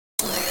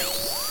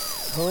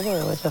Jeg håber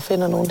jo, at jeg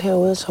finder nogen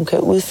herude, som kan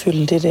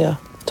udfylde det der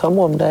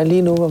tomrum, der er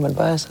lige nu, hvor man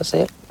bare er sig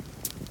selv.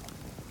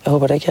 Jeg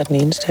håber da ikke, jeg er den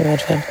eneste i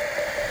hvert fald.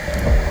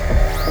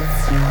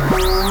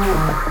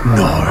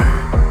 Nøj,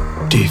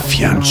 det er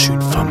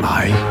fjernsyn for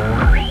mig.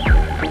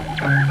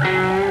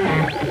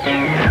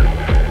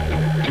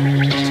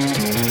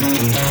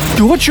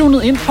 Du har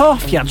tunet ind på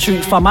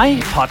Fjernsyn for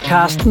mig,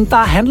 podcasten, der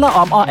handler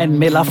om at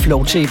anmelde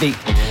Flow TV.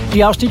 I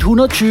afsnit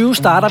 120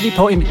 starter vi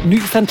på en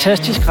ny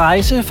fantastisk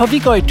rejse, for vi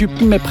går i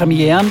dybden med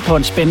premieren på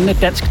en spændende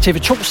dansk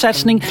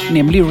TV2-satsning,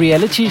 nemlig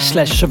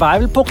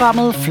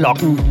reality/survival-programmet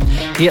Flokken.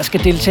 Her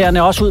skal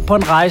deltagerne også ud på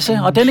en rejse,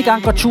 og denne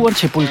gang går turen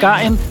til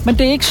Bulgarien, men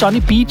det er ikke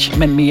Sunny Beach,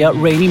 men mere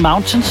Rainy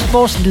Mountains,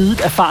 vores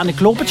lidet erfarne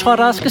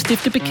globetrottere skal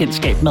stifte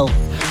bekendtskab med.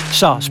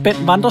 Så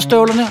spænd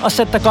vandrestøvlerne og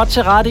sæt dig godt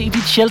til rette i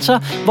dit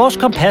shelter. Vores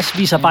kompas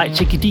viser vej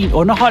til gedigen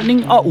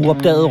underholdning og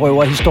uopdagede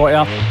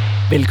røverhistorier.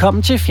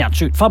 Velkommen til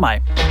Fjernsyn for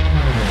mig.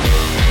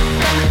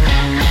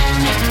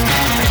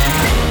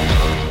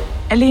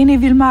 Alene i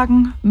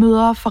vildmarken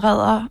møder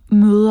forræder,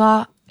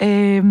 møder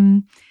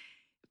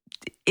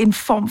en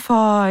form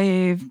for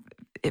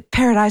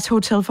Paradise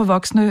Hotel for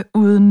voksne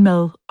uden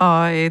mad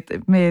og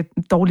med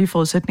dårlige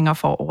forudsætninger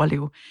for at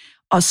overleve.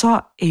 Og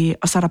så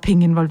er der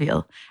penge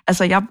involveret.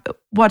 Altså,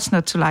 what's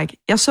not to like?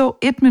 Jeg så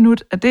 1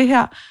 minut af det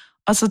her,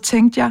 og så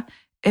tænkte jeg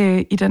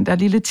i den der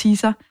lille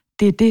teaser,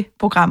 det er det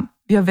program,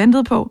 vi har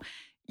ventet på.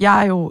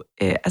 Jeg er jo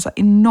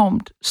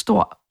enormt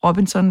stor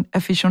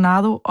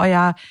Robinson-aficionado, og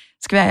jeg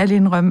skal være ærlig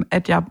indrømme,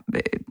 at jeg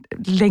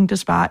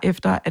længtes bare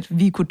efter, at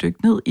vi kunne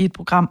dykke ned i et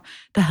program,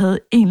 der havde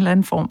en eller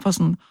anden form for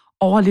sådan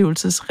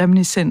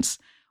overlevelsesreminiscens.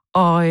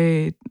 Og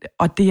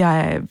det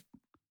er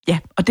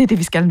det,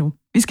 vi skal nu.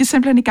 Vi skal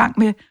simpelthen i gang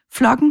med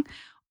Flokken,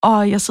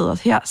 og jeg sidder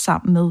her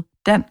sammen med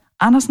Dan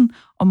Andersen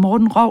og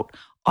Morten Rovt,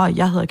 og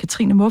jeg hedder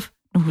Katrine Muff.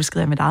 Nu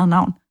huskede jeg mit eget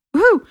navn.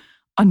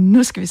 Og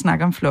nu skal vi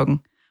snakke om Flokken.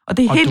 Og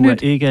det er helt nyt.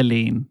 Og du er ikke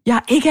alene. Jeg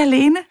er ikke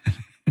alene.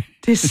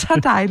 Det er så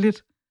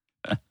dejligt.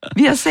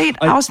 Vi har set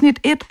afsnit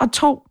 1 og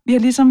 2. Vi har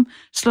ligesom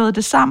slået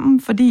det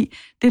sammen, fordi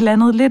det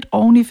landede lidt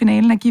oven i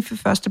finalen af Gift ved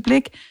første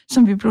blik,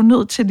 som vi blev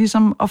nødt til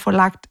ligesom at få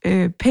lagt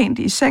pænt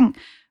i seng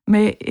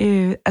med,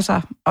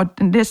 og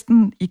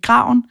næsten i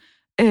graven.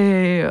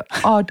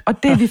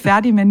 Og det er vi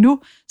færdige med nu,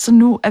 så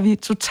nu er vi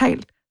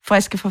totalt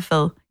friske for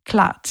fad,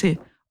 klar til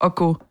at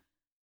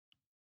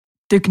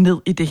dykke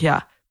ned i det her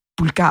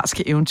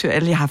bulgarske eventyr.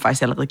 Jeg har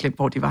faktisk allerede glemt,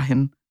 hvor de var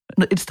henne.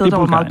 Et sted, der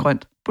var meget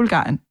grønt.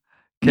 Bulgarien.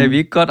 Kan vi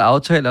ikke godt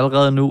aftale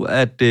allerede nu,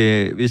 at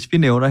hvis vi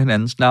nævner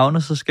hinandens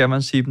navne, så skal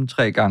man sige dem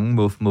 3 gange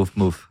muff, muff,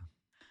 muff?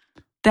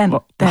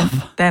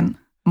 Dan,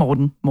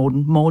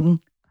 Morten.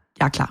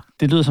 Jeg er klar.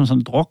 Det lyder som sådan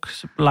en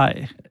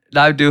drukleg.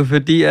 Nej, det er jo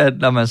fordi, at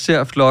når man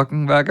ser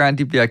Flokken, hver gang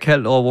de bliver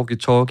kaldt over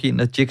walkie-talkien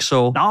af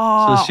Jigsaw,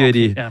 så siger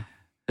de,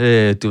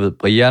 du ved,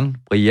 Brian,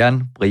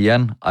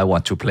 I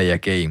want to play a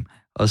game.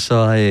 Og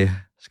så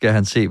skal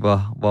han se,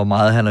 hvor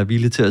meget han er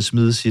villig til at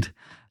smide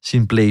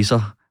sin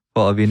blazer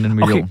for at vinde 1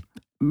 million.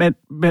 Men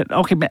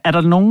er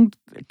der nogen...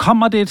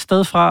 Kommer det et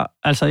sted fra,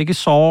 altså ikke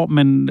Saw,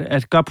 men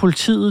at gør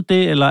politiet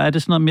det, eller er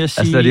det sådan noget med at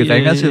sige... Altså, de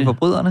ringer til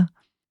forbryderne?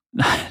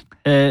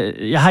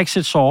 Jeg har ikke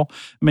set Saw,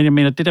 men jeg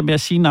mener, det der med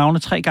at sige navne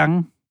 3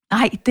 gange...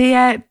 Nej,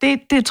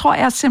 det tror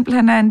jeg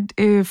simpelthen er en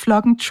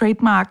Flokken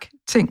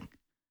trademark-ting.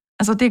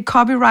 Altså, det er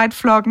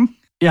copyright-Flokken.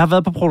 Jeg har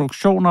været på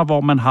produktioner,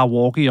 hvor man har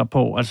walkier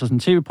på, altså sådan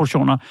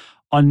tv-produktioner,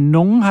 og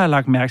nogen har jeg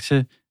lagt mærke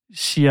til,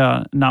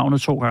 siger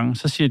navnet 2 gange,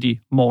 så siger de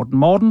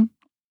Morten,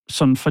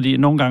 sådan, fordi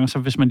nogle gange, så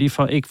hvis man lige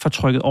ikke får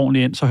trykket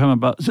ordentligt ind, så hører man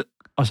bare,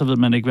 og så ved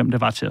man ikke, hvem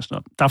det var til at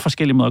stoppe. Der er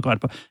forskellige måder at gøre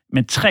det på.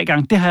 Men 3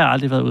 gange, det har jeg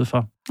aldrig været ude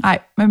for. Nej,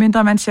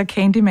 medmindre man siger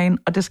Candyman,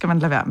 og det skal man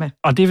lade være med.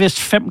 Og det er vist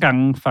 5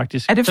 gange,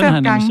 faktisk. Er det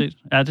 5 gange? Set.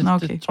 Ja,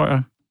 det tror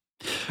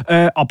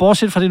jeg. Og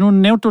bortset fra det, nu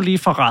nævnte du lige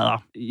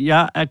Forræder.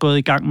 Jeg er gået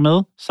i gang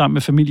med, sammen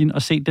med familien,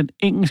 at se den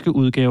engelske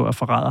udgave af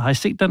Forræder. Har I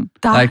set den?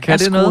 Der er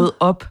skruet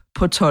op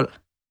på 12.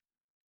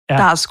 Ja.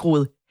 Der er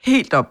skruet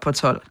helt op på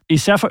 12.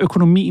 Især for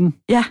økonomien.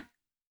 Ja.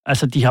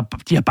 Altså, de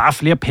har bare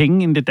flere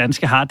penge, end det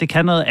danske har. Det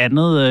kan noget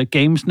andet.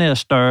 Gamesene er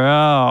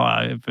større,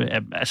 og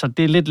altså,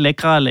 det er lidt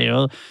lækre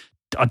lavet.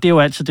 Og det er jo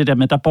altid det der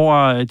med, at der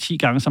bor 10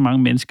 gange så mange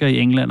mennesker i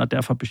England, og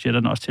derfor er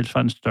budgetterne også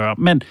tilsvarende større.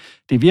 Men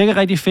det virker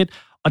rigtig fedt,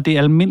 og det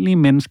er almindelige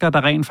mennesker,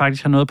 der rent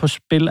faktisk har noget på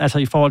spil, altså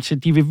i forhold til,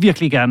 at de vil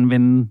virkelig gerne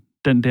vinde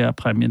den der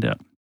præmie der.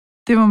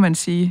 Det må man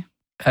sige.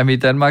 Jamen i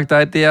Danmark,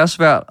 det er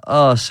svært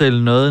at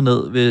sælge noget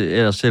ned,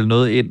 eller sælge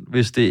noget ind,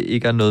 hvis det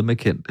ikke er noget med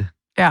kendte.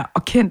 Ja,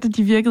 og kendte,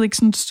 de virkede ikke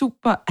sådan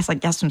super... Altså,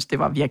 jeg synes, det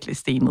var virkelig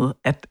stenet,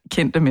 at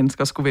kendte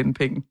mennesker skulle vinde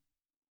penge,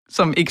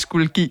 som ikke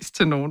skulle gives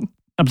til nogen.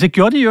 Jamen, det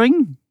gjorde de jo ikke.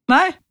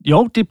 Nej.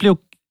 Jo, det blev...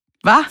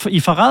 Hvad? I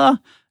Forræder.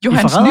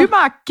 Johannes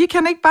Nymark, gik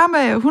han ikke bare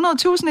med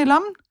 100.000 i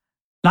lommen?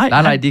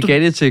 Nej, de gav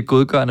det til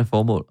godgørende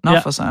formål. Nå,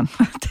 for sådan.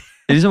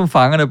 Det er ligesom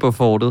fangerne på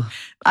fortet.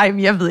 Ej,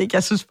 jeg ved ikke,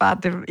 jeg synes bare,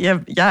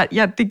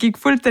 det gik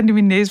fuldstændig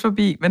min næse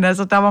forbi, men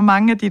altså, der var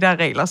mange af de der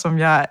regler,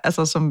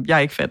 som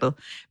jeg ikke fattede.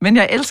 Men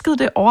jeg elskede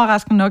det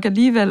overraskende nok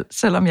alligevel,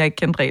 selvom jeg ikke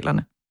kendte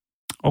reglerne.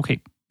 Okay.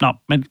 Nå,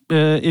 men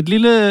et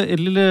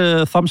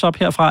lille thumbs up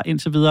herfra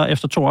indtil videre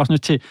efter 2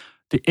 afsnit til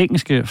det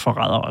engelske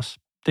Forræder også.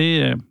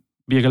 Det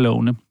virker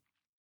lovende.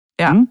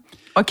 Ja,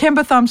 og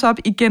kæmpe thumbs up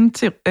igen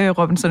til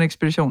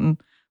Robinson-ekspeditionen,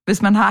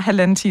 hvis man har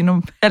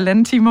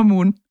halvanden time om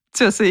ugen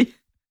til at se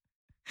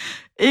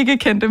ikke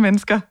kendte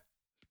mennesker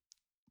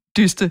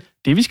dyste.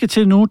 Det, vi skal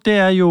til nu, det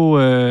er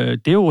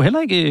jo heller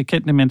ikke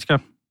kendte mennesker.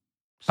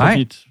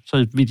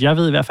 Så vidt jeg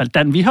ved i hvert fald.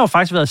 Dan, vi har jo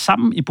faktisk været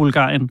sammen i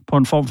Bulgarien på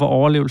en form for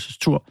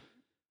overlevelsestur.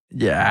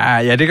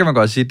 Ja, det kan man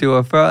godt sige. Det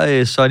var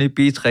før Sunny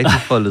Beach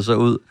rigtig foldede sig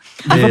ud.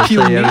 Det var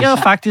pionerer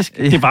faktisk.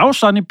 Det var jo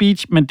Sunny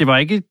Beach, men det var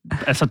ikke,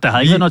 altså der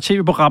havde ikke været noget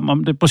tv-program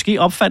om det.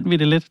 Måske opfandt vi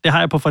det lidt. Det har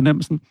jeg på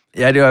fornemmelsen.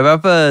 Ja, det var i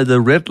hvert fald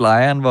The Red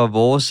Lion, var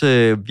vores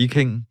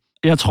viking.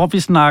 Jeg tror, vi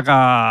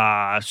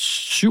snakker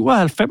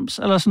 97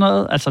 eller sådan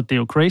noget. Altså, det er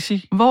jo crazy.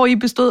 Hvor I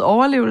bestod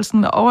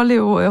overlevelsen og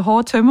overleve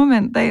hårde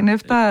tømmermænd dagen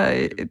efter.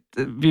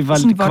 Vi var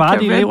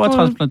kvart i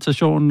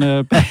levertransplantation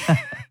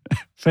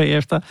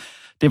bagefter.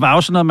 Det var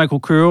jo sådan noget, man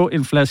kunne købe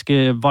en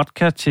flaske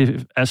vodka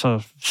til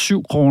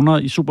 7 kroner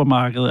i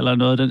supermarkedet eller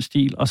noget af den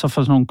stil. Og så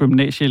for sådan nogle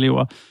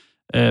gymnasieelever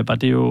var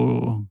det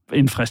jo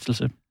en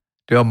fristelse.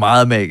 Det var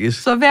meget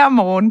magisk. Så hver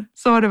morgen,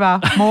 så var det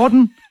bare,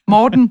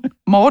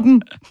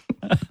 Morten,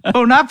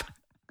 vågn op.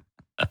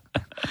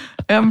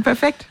 Jamen,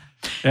 perfekt.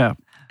 Ja.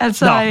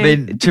 Altså,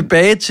 men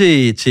tilbage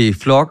til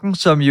Flokken,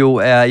 som jo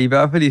er i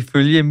hvert fald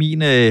ifølge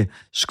min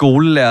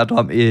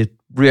skolelærdom et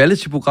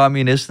reality-program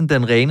i næsten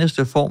den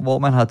reneste form, hvor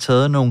man har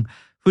taget nogle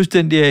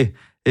fuldstændig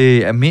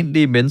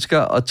almindelige mennesker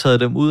og taget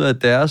dem ud af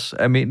deres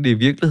almindelige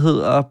virkelighed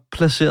og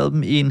placeret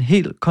dem i en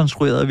helt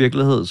konstrueret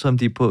virkelighed, som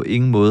de på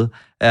ingen måde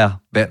er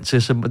vant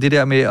til. Så det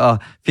der med at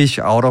fish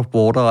out of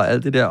water og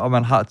alt det der, og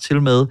man har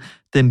til med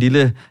den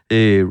lille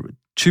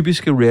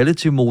typiske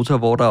reality-motor,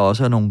 hvor der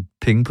også er nogle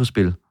penge på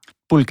spil.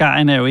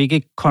 Bulgarien er jo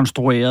ikke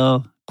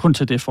konstrueret kun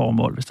til det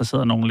formål, hvis der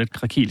sidder nogen lidt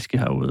krakilske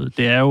herude.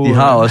 Det er jo, de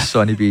har også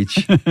Sunny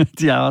Beach.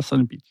 De har også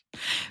Sunny Beach.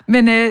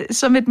 Men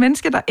som et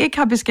menneske, der ikke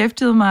har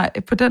beskæftiget mig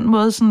på den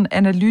måde sådan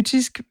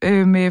analytisk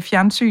med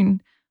fjernsyn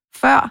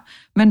før,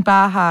 men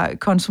bare har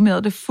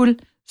konsumeret det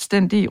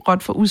fuldstændig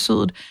råt for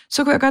usødet,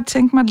 så kunne jeg godt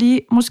tænke mig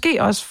lige, måske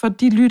også for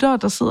de lyttere,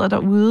 der sidder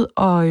derude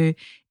og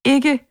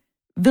ikke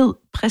ved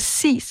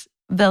præcis,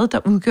 hvad der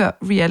udgør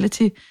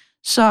reality,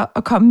 så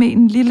at komme med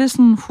en lille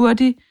sådan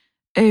hurtig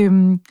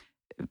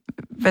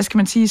hvad skal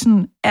man sige,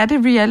 sådan, er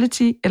det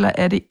reality, eller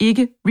er det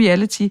ikke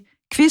reality?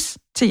 Quiz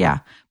til jer.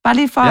 Bare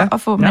lige for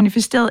at få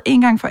manifesteret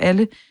en gang for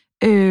alle,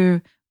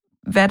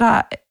 hvad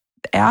der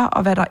er,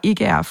 og hvad der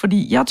ikke er.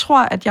 Fordi jeg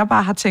tror, at jeg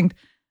bare har tænkt,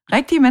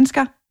 rigtige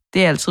mennesker,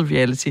 det er altid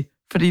reality.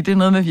 Fordi det er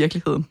noget med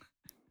virkeligheden.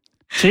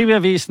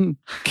 TV-avisen,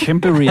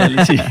 kæmpe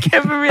reality.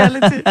 Kæmpe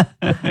reality.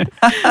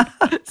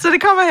 Så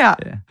det kommer her.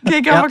 Kan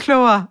I gøre mig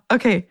klogere?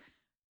 Okay.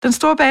 Den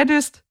store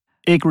bagdyst.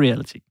 Ikke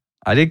reality.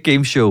 Ej, det er et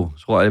gameshow,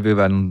 tror jeg, det vil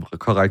være den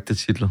korrekte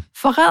titel.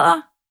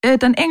 Forræder,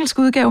 den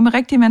engelske udgave med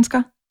rigtige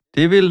mennesker.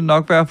 Det vil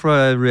nok være fra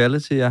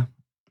reality, ja.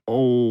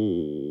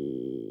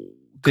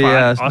 Det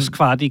er sådan... også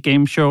kvart i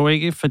gameshow,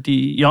 ikke?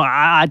 Fordi,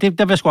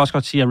 der vil jeg sgu også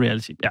godt sige,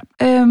 reality, ja.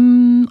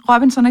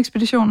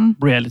 Robinson-ekspeditionen.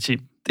 Reality.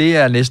 Det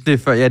er næsten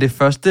det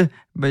første,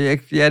 men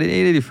det er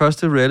en af de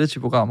første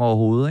reality-programmer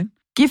overhovedet, ikke?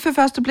 Gift ved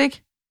første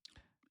blik.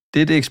 Det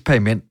er et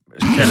eksperiment,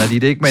 kalder de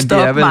det, ikke? Men Stop,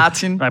 det er vel...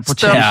 Martin.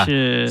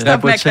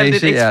 Reportage,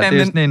 det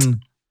er sådan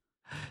en...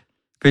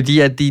 Fordi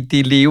at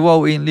de lever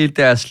jo egentlig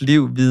deres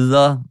liv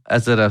videre,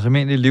 altså deres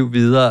almindelige liv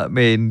videre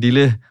med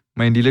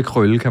en lille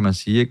krølle, kan man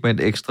sige, ikke? Med en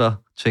ekstra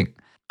ting.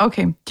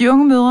 Okay, de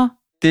unge mødre.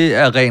 Det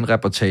er ren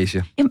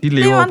reportage. Jamen, de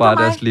lever bare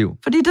deres liv.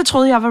 Fordi det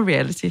troede jeg var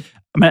reality.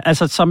 Men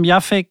altså, som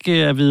jeg fik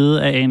at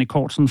vide af Ane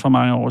Kortsen for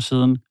mange år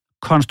siden,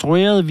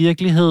 konstrueret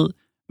virkelighed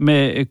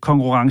med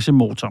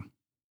konkurrencemotor.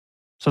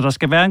 Så der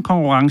skal være en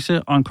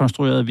konkurrence og en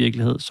konstrueret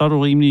virkelighed. Så er du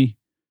rimelig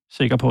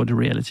sikker på, at det er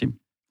reality.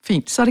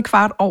 Fint, så er det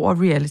kvart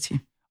over reality.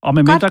 Og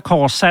med mindre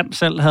Kåre Sand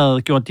selv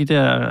havde gjort de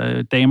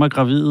der damer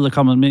gravide og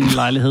kommet med ind i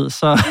lejlighed,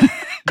 så...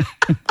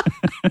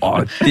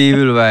 det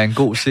ville være en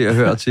god se- og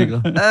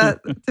høre-artikel.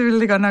 Det ville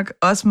det godt nok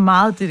også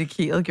meget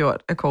dedikeret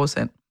gjort af Kåre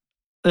Sand.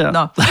 Ja.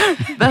 Nå,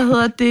 hvad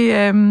hedder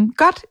det?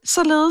 Godt,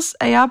 således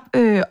er jeg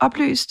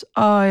oplyst,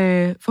 og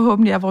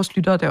forhåbentlig er vores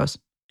lyttere det også.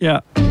 Ja.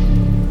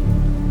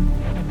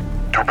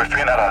 Du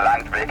befinder dig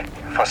langt væk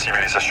fra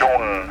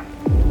civilisationen.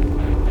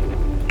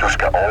 Du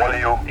skal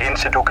overleve,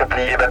 indtil du kan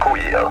blive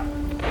evakueret.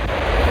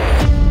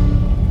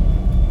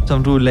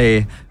 Som du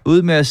lagde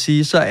ud med at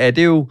sige, så er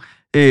det jo,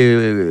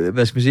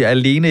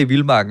 alene i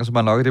vildmarken, som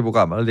er nok af det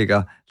program,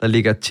 der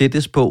ligger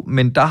tættest på.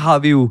 Men der har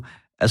vi jo,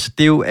 altså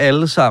det er jo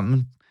alle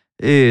sammen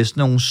sådan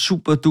nogle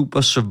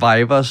super-duper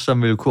survivors,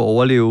 som vil kunne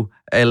overleve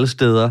alle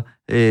steder,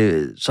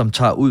 som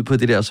tager ud på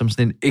det der som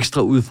sådan en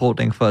ekstra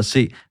udfordring for at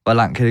se, hvor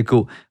langt kan det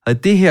gå.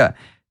 Og det her,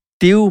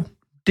 det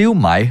er jo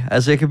mig.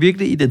 Altså jeg kan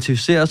virkelig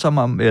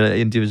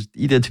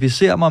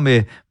identificere mig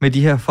med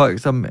de her folk,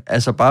 som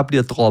altså bare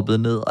bliver droppet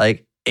ned og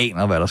ikke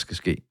aner, hvad der skal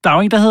ske. Der er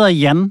jo en, der hedder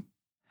Jan.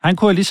 Han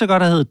kunne lige så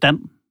godt have heddet Dan.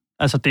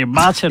 Altså, det er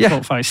meget tæt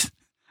på, faktisk.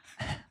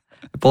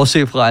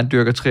 Bortset fra, at han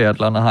dyrker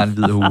triathlon og har en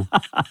hvid hue.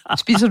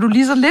 Spiser du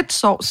lige så lidt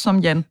sovs som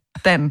Jan?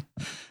 Dan?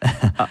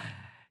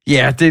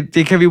 Ja,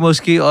 det kan vi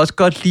måske også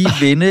godt lige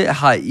vende.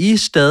 Har I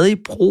stadig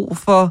brug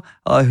for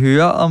at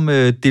høre om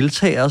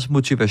deltagers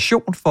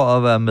motivation for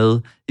at være med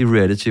i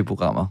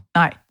reality-programmer?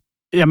 Nej.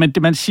 Jamen,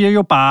 man siger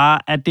jo bare,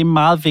 at det er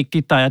meget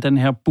vigtigt, der er den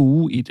her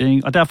bue i det,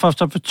 ikke? Og derfor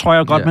så tror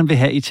jeg godt, man vil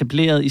have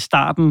etableret i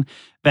starten,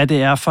 hvad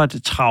det er for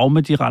et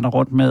traume, de render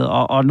rundt med.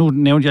 Og nu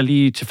nævnte jeg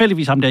lige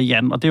tilfældigvis ham der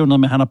Jan, og det er jo noget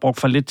med, at han har brugt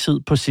for lidt tid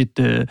på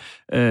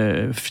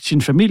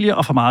sin familie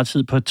og for meget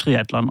tid på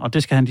triathlon, og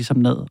det skal han ligesom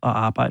ned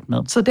og arbejde med.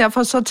 Så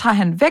derfor så tager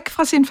han væk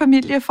fra sin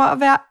familie for at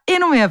være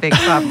endnu mere væk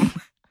fra dem.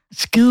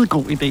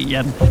 Skidegod idé,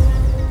 Jan.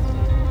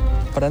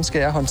 Hvordan skal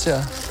jeg håndtere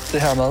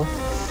det her mad?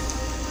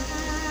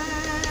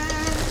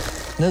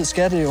 Ned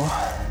skal det jo.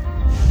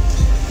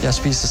 Jeg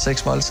spiser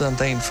 6 måltider om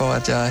dagen, for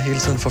at jeg hele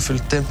tiden får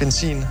fyldt den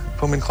benzin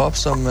på min krop,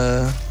 som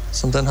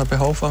den har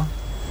behov for.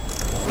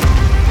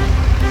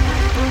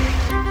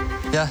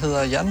 Jeg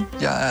hedder Jan.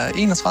 Jeg er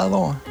 31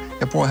 år.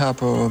 Jeg bor her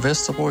på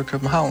Vesterbro i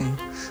København,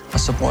 og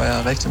så bruger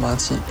jeg rigtig meget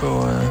tid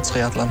på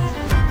triathlon.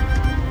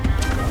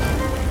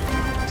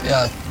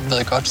 Jeg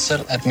ved godt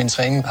selv, at min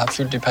træning har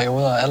fyldt i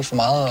perioder alt for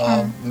meget,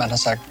 og man har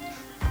sagt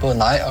både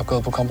nej og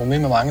gået på kompromis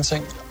med mange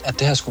ting. At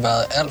det her skulle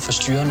være alt for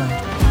styrende.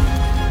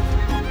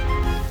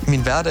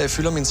 Min hverdag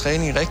fylder min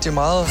træning rigtig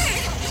meget.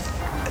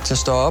 Jeg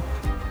står op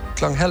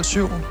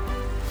 6:30,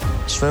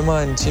 svømmer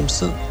en times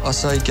tid, og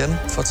så igen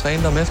får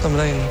trænet om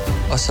eftermiddagen.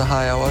 Og så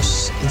har jeg jo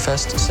også en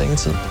fast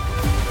sengetid.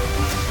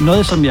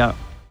 Noget, som jeg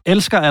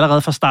elsker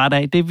allerede fra start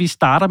af, det er, at vi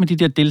starter med de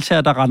der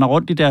deltagere, der render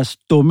rundt i deres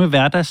dumme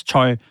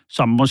hverdagstøj,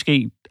 som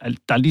måske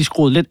der er lige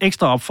skruet lidt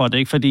ekstra op for det,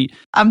 ikke? Fordi...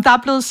 Der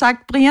er blevet sagt,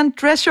 Brian,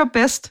 dress your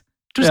best.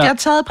 Du skal have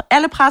taget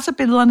alle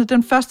pressebillederne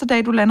den første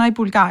dag, du lander i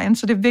Bulgarien,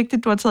 så det er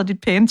vigtigt, du har taget dit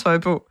pæne tøj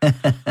på.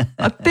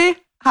 Og det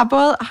har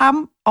både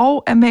ham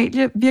og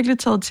Amalie virkelig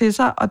taget til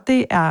sig, og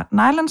det er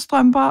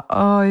nylonstrømper,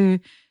 og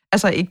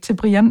altså ikke til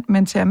Brian,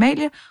 men til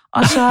Amalie,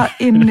 og så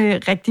en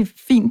rigtig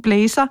fin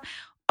blazer,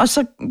 og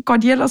så går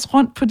de ellers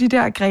rundt på de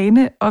der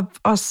grene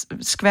og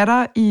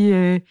skvatter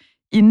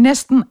i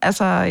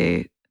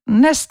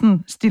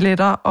næsten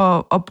stiletter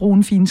og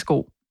brune fine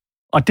sko.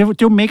 Og det er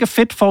jo mega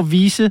fedt for at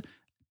vise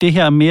det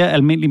her mere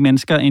almindelige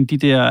mennesker, end de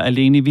der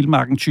alene i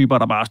vildmarken-typer,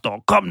 der bare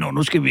står, kom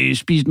nu skal vi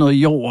spise noget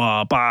jord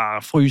og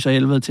bare fryse af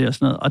helvede til og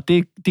sådan noget. Og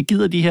det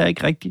gider de her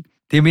ikke rigtigt.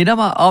 Det minder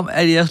mig om,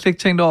 at jeg slet ikke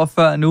tænkt over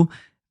før nu,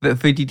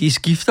 fordi de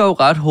skifter jo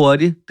ret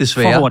hurtigt,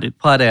 desværre,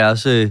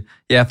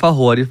 for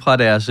hurtigt fra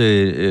deres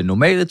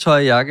normale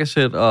tøj,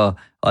 jakkesæt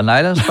og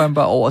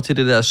nylonstrømper over til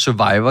det der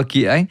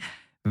survivor-gear, ikke?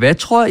 Hvad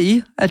tror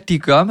I, at de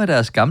gør med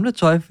deres gamle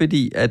tøj?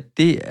 Fordi at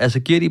det, altså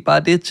giver de bare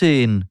det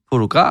til en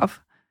fotograf?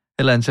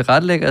 Eller en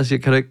tilrettelægger og siger,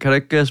 kan du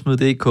ikke smide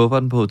det i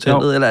kufferten på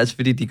hotellet? Jo. Eller altså,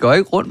 fordi de går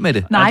ikke rundt med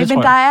det. Nej, men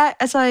der er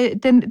altså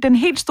den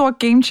helt store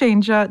game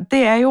changer, det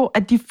er jo,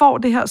 at de får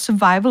det her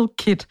survival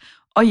kit.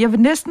 Og jeg vil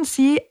næsten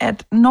sige,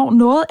 at når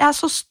noget er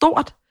så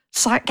stort,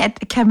 så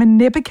kan man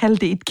næppe kalde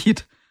det et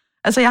kit.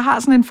 Altså, jeg har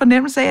sådan en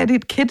fornemmelse af, at det er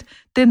et kit,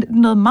 det er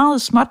noget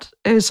meget småt,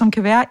 som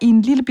kan være i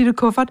en lille bitte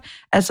kuffert.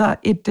 Altså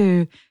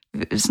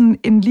sådan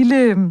en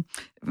lille,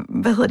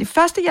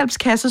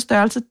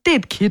 førstehjælpskassestørrelse, det er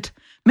et kit.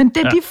 Men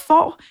det, de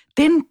får,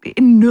 det er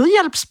en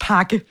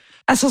nødhjælpspakke,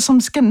 altså som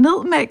skal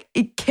ned med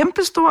et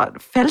kæmpestort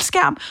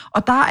faldskærm,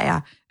 og der er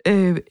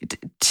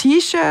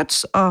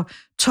t-shirts og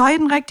tøj i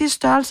den rigtige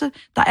størrelse,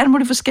 der er alle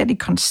mulige forskellige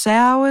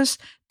konserves,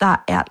 der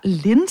er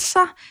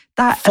linser,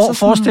 der er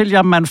Forestil jer,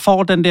 at man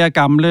får den der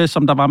gamle,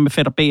 som der var med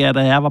Fætter B,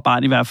 da jeg var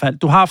barn i hvert fald.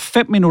 Du har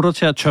 5 minutter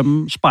til at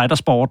tømme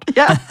Spidersport.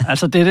 Ja.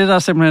 Altså, det er det, der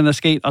simpelthen er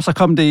sket. Og så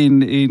kom det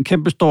en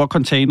kæmpe stor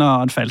container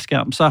og en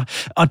faldskærm.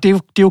 Og det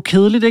er jo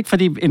kedeligt, ikke?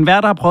 Fordi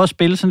enhver, der har prøvet at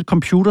spille sådan et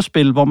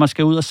computerspil, hvor man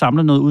skal ud og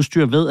samle noget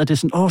udstyr, ved, at det er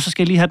sådan, så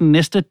skal jeg lige have den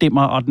næste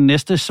dimmer og den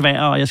næste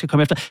svær, og jeg skal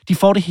komme efter. De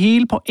får det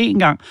hele på én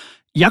gang.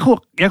 Jeg kunne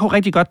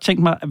rigtig godt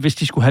tænke mig, hvis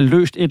de skulle have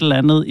løst et eller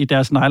andet i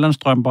deres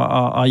nylonstrømper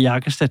og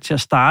jakkesæt til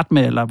at starte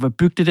med, eller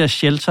bygge det der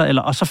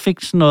shelter, og så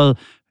fik sådan noget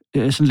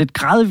sådan lidt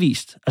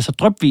gradvist, altså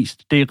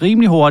drypvist. Det er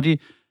rimelig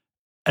hurtigt.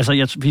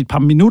 Altså et par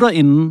minutter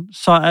inden,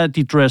 så er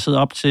de dresset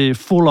op til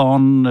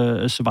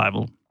full-on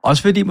survival.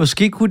 Også fordi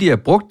måske kunne de have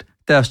brugt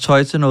deres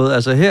tøj til noget.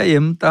 Altså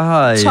herhjemme, der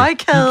har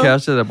min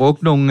kæreste, der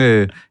brugt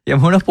nogle,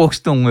 hun har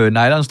brugt nogle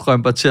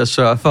nylonstrømper til at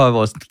sørge for, at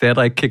vores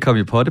datter ikke kan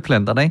komme i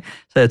potteplanterne, ikke?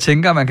 Så jeg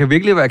tænker, at man kan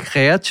virkelig være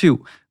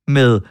kreativ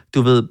med,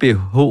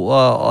 BH'er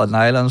og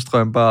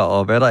nylonstrømper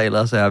og hvad der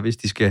ellers er, hvis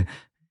de skal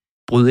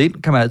bryde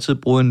ind, kan man altid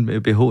bruge en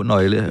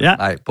BH-nøgle. Ja,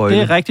 bøjle,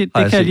 det er rigtigt.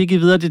 Det kan jeg lige give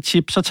videre det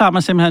tip. Så tager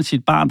man simpelthen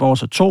sit barn,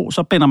 vores 2,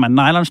 så binder man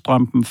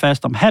nylonstrømpen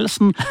fast om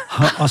halsen,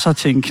 og så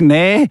til en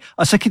knage,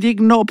 og så kan de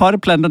ikke nå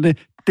potteplanterne.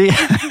 Det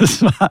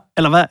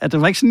eller hvad?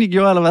 Det var ikke sådan, I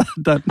gjorde, eller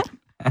hvad?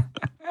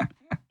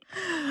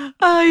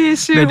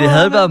 Men det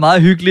havde været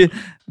meget hyggeligt,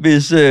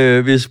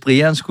 hvis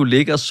Brian skulle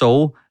ligge og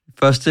sove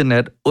første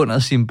nat under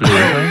sin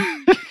blære.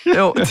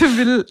 Jo, det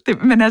ville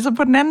det. Men altså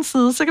på den anden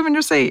side, så kan man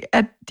jo se,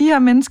 at de her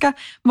mennesker,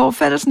 hvor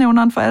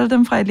fællesnævneren for alle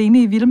dem fra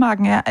alene i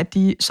vildmarken er, at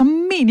de som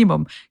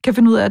minimum kan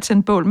finde ud af at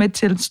tænde bål med et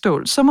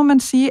teltstål, så må man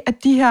sige, at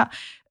de her,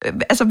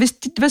 altså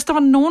hvis der var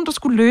nogen, der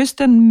skulle løse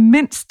den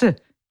mindste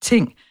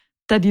ting,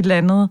 da de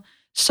landede,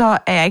 så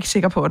er jeg ikke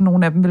sikker på, at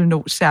nogen af dem vil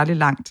nå særlig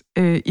langt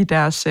i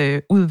deres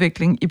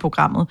udvikling i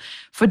programmet.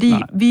 Fordi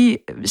vi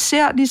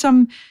ser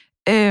ligesom...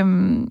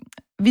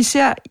 vi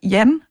ser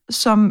Jan,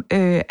 som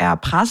er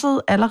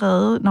presset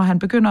allerede, når han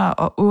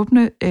begynder at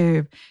åbne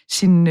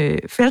sine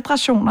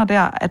feltrationer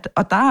der,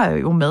 og der er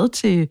jo mad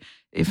til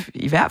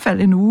i hvert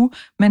fald en uge,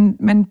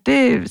 men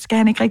det skal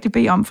han ikke rigtig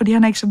bede om, fordi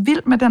han er ikke så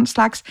vild med den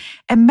slags.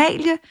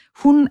 Amalie,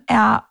 hun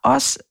er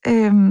også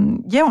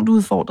jævnt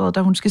udfordret,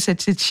 da hun skal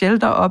sætte sit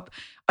shelter op,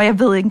 og jeg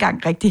ved ikke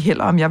engang rigtig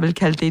heller, om jeg vil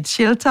kalde det et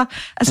shelter.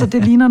 Altså,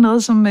 det ligner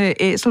noget, som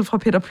Æsel fra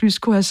Peter Plys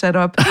kunne have sat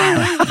op.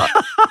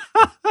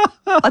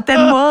 Og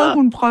den måde,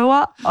 hun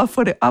prøver at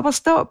få det op at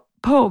stå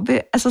på,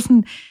 altså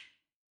sådan,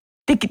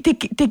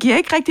 det giver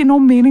ikke rigtig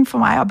nogen mening for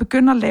mig at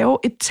begynde at lave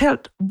et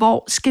telt,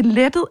 hvor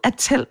skelettet af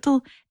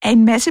teltet er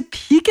en masse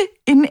pigge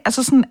inde,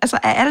 altså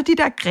af alle de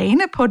der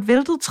grene på et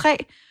væltet træ.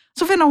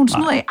 Så finder hun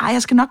sådan ud af,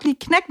 jeg skal nok lige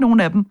knække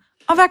nogle af dem.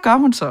 Og hvad gør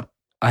hun så?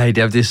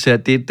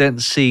 Den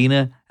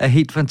scene er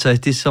helt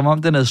fantastisk, som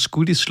om den er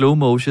skudt i slow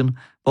motion,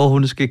 hvor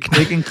hun skal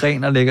knække en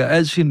gren og lægger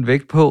al sin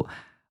vægt på.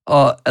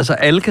 Og altså,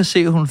 alle kan se,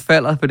 at hun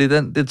falder, fordi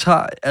det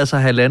tager altså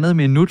 1,5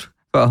 minut,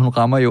 før hun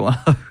rammer jorden.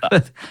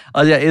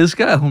 Og jeg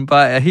elsker, at hun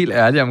bare er helt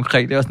ærlig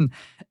omkring det. Og sådan,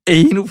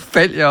 nu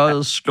faldt jeg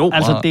og slog mig.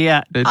 Altså, det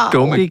er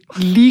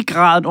lige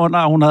graden under,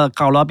 at hun havde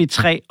kravlet op i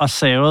træ og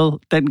savet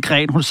den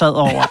gren, hun sad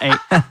over af.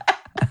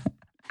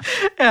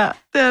 Ja,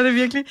 det er det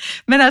virkelig.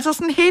 Men altså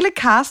sådan hele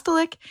castet,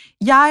 ikke?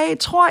 Jeg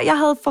tror, jeg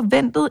havde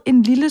forventet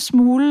en lille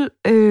smule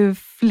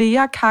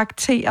flere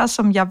karakterer,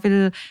 som jeg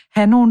ville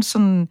have nogle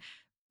sådan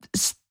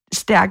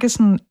stærke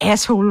sådan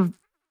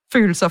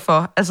asshole-følelser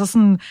for. Altså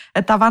sådan,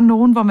 at der var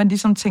nogen, hvor man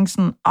ligesom tænkte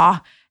sådan,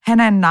 han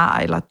er en nar,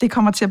 eller det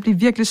kommer til at blive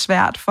virkelig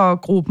svært for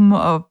gruppen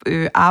at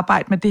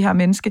arbejde med det her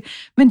menneske.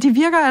 Men de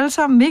virker alle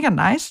sammen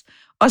mega nice,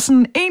 og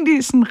sådan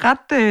egentlig sådan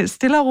ret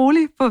stille og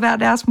roligt på hver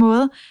deres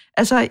måde.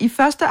 Altså i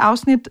første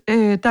afsnit,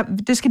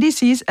 det skal lige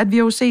siges, at vi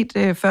har jo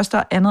set første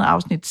og andet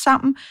afsnit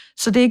sammen,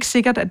 så det er ikke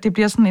sikkert, at det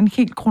bliver sådan en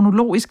helt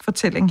kronologisk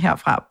fortælling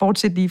herfra,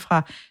 bortset lige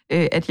fra,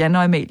 at Jan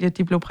og Amalie,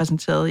 de blev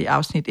præsenteret i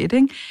afsnit 1,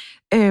 ikke?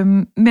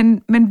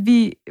 Men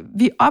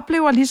vi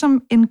oplever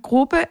ligesom en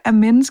gruppe af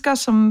mennesker,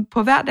 som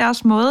på hver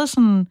deres måde,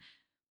 sådan,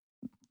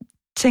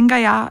 tænker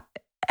jeg,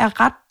 er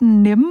ret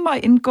nemme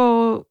at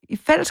indgå i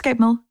fællesskab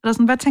med. Eller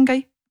sådan, hvad tænker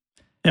I?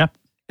 Ja.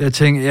 Jeg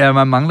tænker,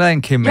 man mangler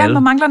en Kemal. Ja,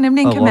 man mangler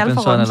nemlig en Kemal for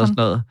Robinson. Eller sådan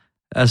noget.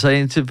 Altså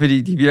indtil,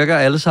 fordi de virker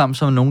alle sammen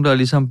som nogen, der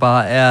ligesom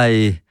bare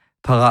er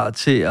parat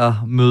til at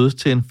mødes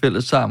til en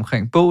fælles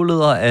omkring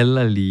bålet, og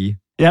alle er lige.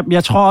 Ja,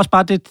 jeg tror også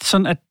bare, det er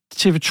sådan, at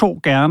TV2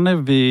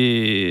 gerne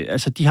vil...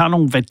 Altså, de har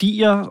nogle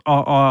værdier,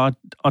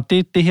 og det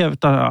er det her,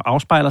 der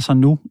afspejler sig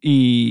nu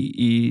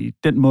i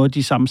den måde,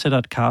 de sammensætter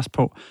et cast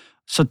på.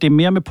 Så det er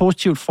mere med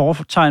positivt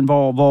fortegn,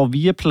 hvor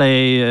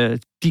Viaplay,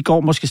 de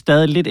går måske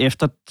stadig lidt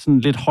efter sådan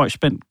lidt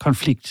højspændt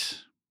konflikt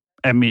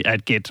af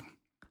et gæt.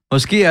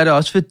 Måske er det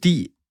også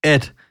fordi,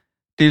 at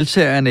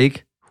deltagerne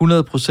ikke 100%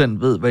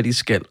 ved, hvad de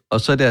skal,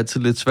 og så er det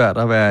altid lidt svært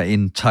at være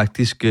en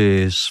taktisk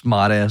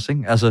smartass,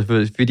 ikke?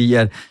 Altså, fordi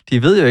at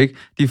de ved jo ikke,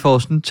 de får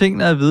sådan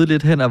tingene at vide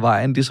lidt hen ad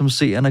vejen, det som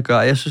seerne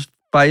gør. Jeg synes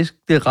faktisk,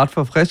 det er ret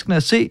forfriskende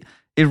at se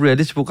et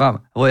reality-program,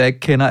 hvor jeg ikke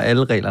kender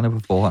alle reglerne på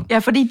forhånd. Ja,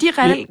 fordi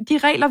de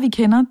regler, vi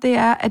kender, det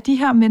er, at de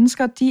her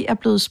mennesker, de er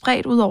blevet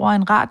spredt ud over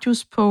en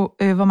radius på,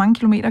 hvor mange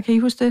kilometer, kan I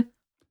huske det?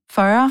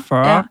 40?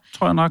 40, ja.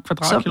 Tror jeg nok,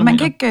 kvadratkilometer. Så man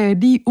kan ikke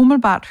lige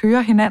umiddelbart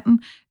høre hinanden.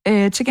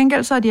 Til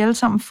gengæld så har de alle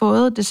sammen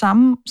fået det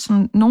samme,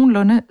 sådan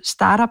nogenlunde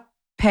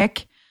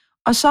starter-pack,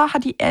 og så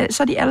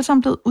er de alle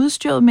sammen blevet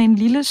udstyret med en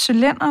lille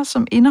cylinder,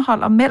 som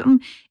indeholder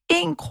mellem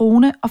 1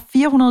 krone og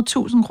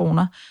 400.000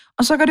 kroner.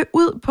 Og så går det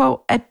ud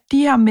på, at de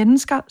her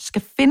mennesker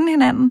skal finde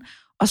hinanden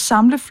og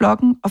samle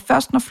flokken, og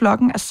først når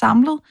flokken er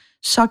samlet,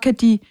 så kan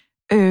de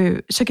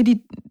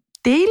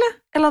dele,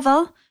 eller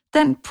hvad?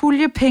 Den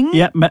pulje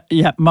penge.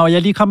 Ja, må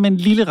jeg lige komme med en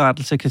lille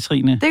rettelse,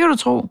 Katrine? Det kan du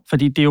tro.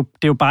 Fordi det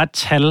er jo bare et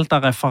tal,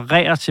 der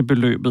refererer til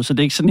beløbet, så det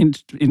er ikke sådan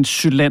en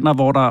cylinder,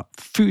 hvor der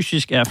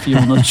fysisk er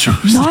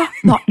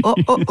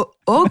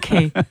 400.000.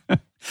 Okay.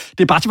 Det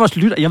er bare til vores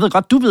lytter. Jeg ved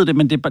godt, du ved det,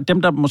 men det er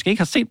dem, der måske ikke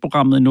har set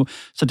programmet endnu.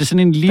 Så det er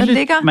sådan en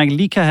lille, man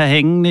lige kan have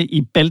hængende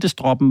i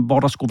bæltestroppen, hvor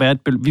der skulle være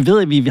et beløb. Vi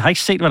ved, at vi har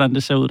ikke set, hvordan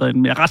det ser ud derinde,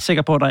 men jeg er ret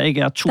sikker på, at der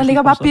ikke er 1000%. Der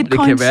ligger bare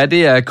bitcoins. Det kan være,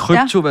 det er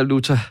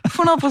kryptovaluta.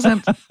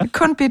 100%.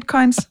 Kun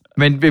bitcoins.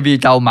 Men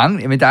der er jo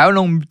mange, men der er jo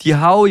nogle, de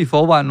har jo i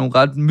forvejen nogle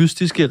ret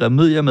mystiske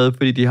remedier med,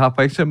 fordi de har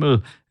for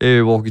eksempel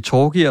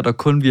walkie-talkier, der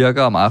kun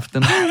virker om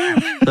aftenen.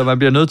 Så man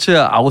bliver nødt til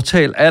at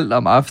aftale alt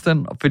om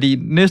aftenen, fordi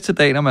næste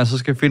dag, når man så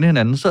skal finde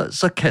hinanden,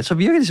 så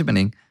virker det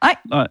simpelthen ikke.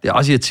 Nej. Det er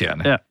også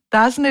irriterende. Ja. Der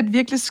er sådan et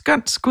virkelig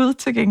skønt skud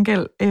til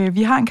gengæld.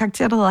 Vi har en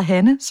karakter, der hedder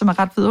Hanne, som er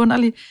ret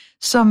vidunderlig,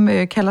 som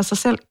kalder sig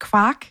selv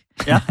Kvark.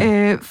 Ja.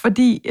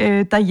 Fordi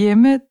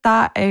derhjemme,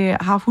 der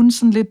har hun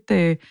sådan lidt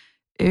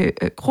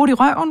krudt i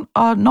røven,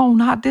 og når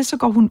hun har det, så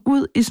går hun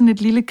ud i sådan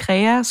et lille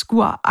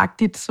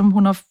krea-skur-agtigt, som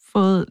hun har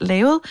fået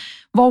lavet,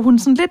 hvor hun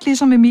sådan lidt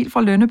ligesom Emil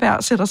fra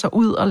Lønneberg sætter sig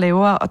ud og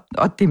laver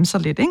og dimser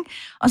lidt, ikke?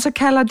 Og så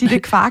kalder de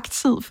det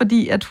kvarktid,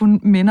 fordi at hun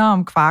minder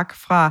om Kvark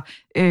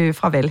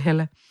fra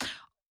Valhalla.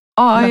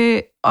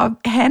 Og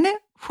Hanne,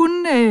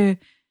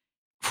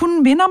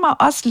 hun minder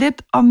mig også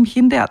lidt om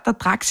hende der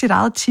drak sit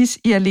eget tis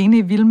i Alene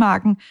i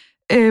Vildmarken.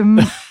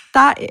 Der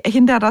er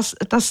hende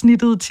der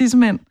snittede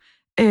tissemænd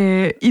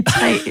i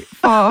træ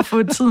for at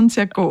få tiden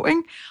til at gå,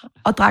 ikke?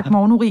 Og drak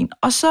morgenurin.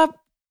 Og så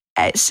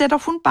sætter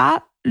hun bare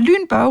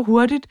lynbørge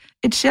hurtigt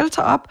et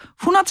shelter op.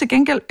 Hun har til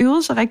gengæld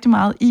øvet sig rigtig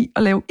meget i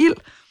at lave ild.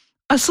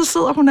 Og så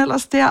sidder hun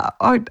ellers der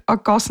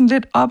og går sådan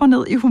lidt op og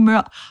ned i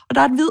humør. Og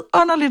der er et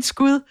vidunderligt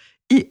skud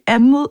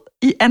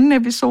i anden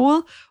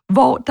episode,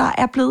 hvor der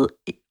er blevet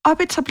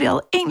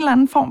opetableret en eller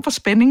anden form for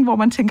spænding, hvor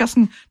man tænker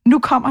sådan, nu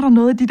kommer der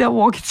noget af de der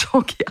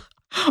walkie-talkier.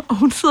 Og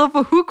hun sidder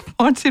på hook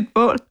foran sit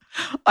bål.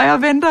 Og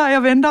jeg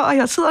venter, og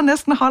jeg sidder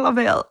næsten og holder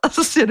vejret. Og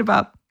så siger det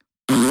bare...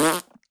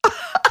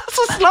 Og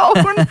så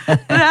slår hun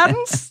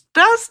verdens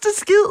største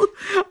skid.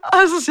 Og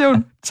så siger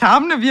hun,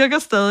 tarmene virker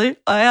stadig,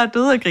 og jeg er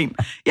død af grin.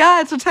 Jeg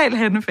er total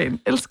Hanne-fan.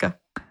 Elsker.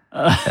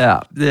 Ja,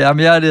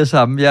 jeg er det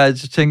samme. Jeg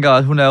tænker,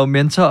 at hun er jo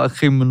mentor og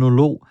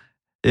kriminolog.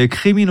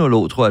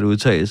 Kriminolog, tror jeg, det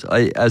udtages. Og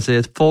altså,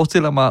 jeg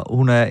forestiller mig, at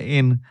hun er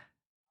en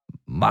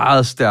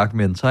meget stærk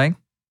mentor, ikke?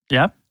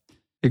 Ja.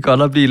 Det kan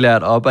godt at blive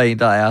lært op af en,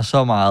 der er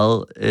så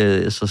meget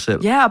sig selv.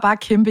 Ja, og bare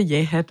kæmpe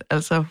ja-hat.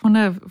 Altså,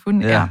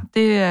 ja,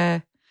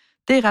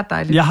 det er ret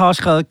dejligt. Jeg har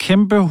også skrevet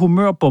kæmpe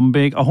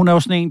humørbombe, ikke? Og hun er jo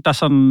sådan en, der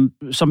sådan,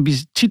 som vi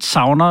tit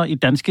savner i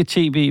danske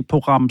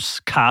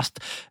tv-programs cast,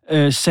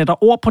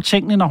 sætter ord på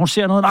tingene, når hun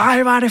ser noget.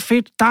 Nej, hvor er det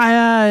fedt, der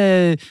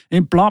er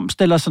en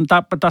blomst, eller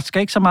sådan. Der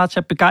skal ikke så meget til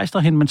at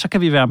begejstre hende, men så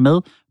kan vi være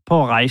med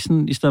på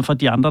rejsen, i stedet for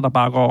de andre, der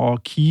bare går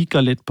og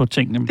kigger lidt på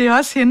tingene. Det er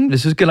også hende. Jeg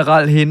synes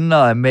generelt, hende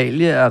og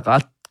Amalie er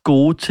ret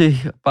gode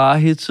til bare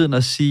hele tiden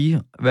at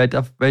sige,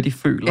 hvad de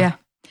føler. Ja.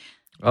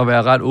 Og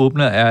være ret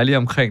åbne og ærlige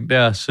omkring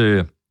deres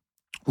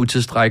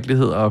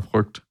utilstrækkelighed og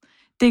frygt.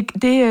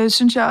 Det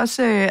synes jeg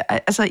også,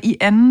 altså i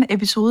anden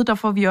episode, der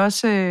får vi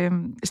også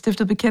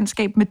stiftet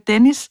bekendtskab med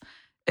Dennis,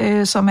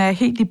 som er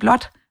helt i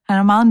blåt. Han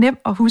er meget nem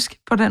at huske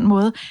på den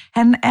måde.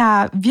 Han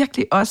er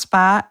virkelig også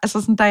bare,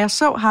 altså sådan, da jeg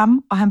så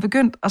ham, og han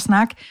begyndte at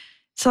snakke,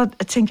 så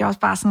tænkte jeg også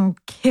bare sådan,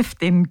 kæft,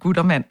 det er en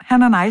guttermand.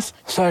 Han er nice.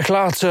 Så er jeg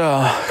klar til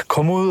at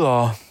komme ud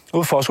og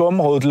udforske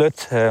området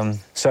lidt,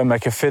 så man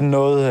kan finde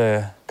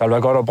noget, der vil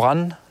være godt at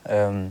brænde.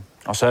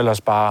 Og så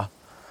ellers bare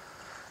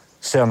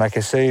se, om man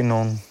kan se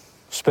nogle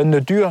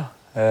spændende dyr.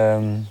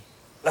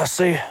 Lad os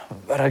se,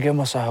 hvad der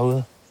gemmer sig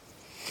herude.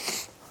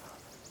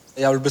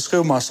 Jeg vil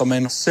beskrive mig som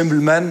en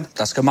simpel mand,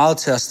 der skal meget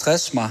til at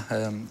stresse mig.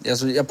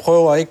 Jeg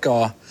prøver ikke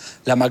at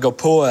lade mig gå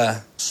på af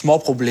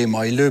små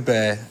problemer i løbet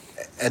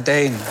af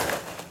dagen.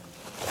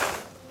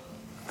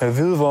 Jeg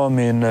ved, hvor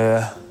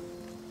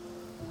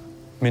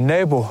min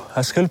nabo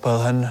af skildpadde,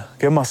 han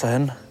gemmer sig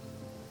hen.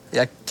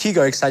 Jeg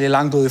kigger ikke særlig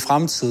langt ud i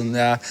fremtiden.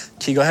 Jeg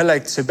kigger heller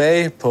ikke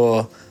tilbage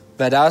på,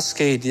 hvad der er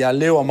sket. Jeg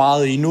lever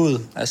meget i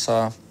nuet,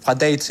 altså fra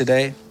dag til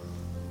dag.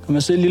 Kan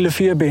man se et lille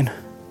fireben?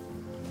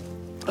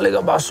 Der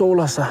ligger bare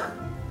soler sig.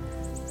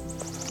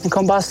 Han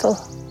kom bare afsted.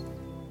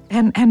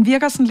 Han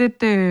virker sådan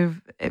lidt,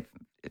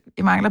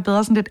 jeg mangler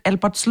bedre, sådan lidt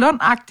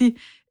Albertslund-agtig,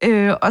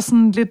 og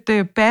sådan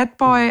lidt bad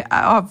boy,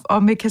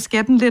 og med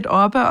kasketten lidt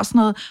oppe og sådan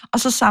noget. Og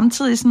så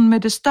samtidig sådan med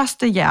det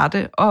største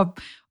hjerte,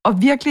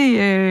 og virkelig,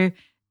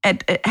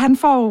 at han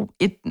får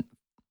et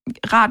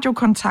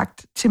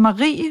radiokontakt til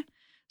Marie,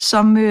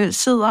 som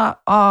sidder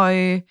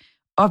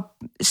og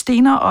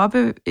stener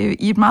oppe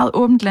i et meget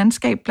åbent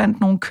landskab blandt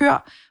nogle køer.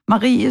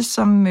 Marie,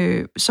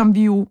 som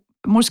vi jo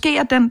måske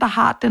er den, der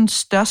har den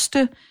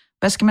største,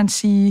 hvad skal man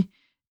sige,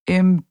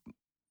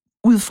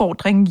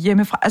 udfordring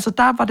hjemmefra. Altså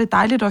der var det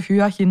dejligt at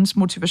høre hendes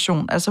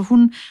motivation. Altså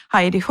hun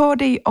har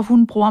ADHD, og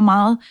hun bruger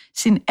meget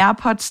sin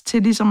AirPods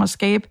til ligesom at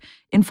skabe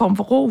en form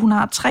for ro. Hun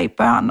har 3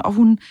 børn, og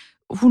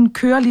hun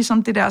kører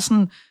ligesom det der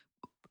sådan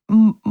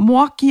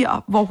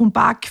morgear, hvor hun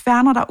bare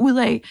kværner der ud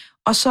af,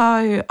 og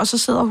så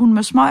sidder hun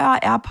med smøger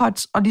og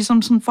AirPods, og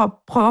ligesom sådan for at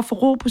prøve at få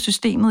ro på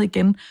systemet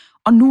igen.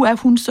 Og nu er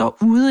hun så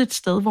ude et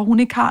sted, hvor hun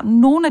ikke har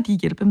nogen af de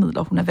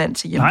hjælpemidler, hun er vant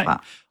til hjemmefra. Nej.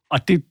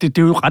 Og det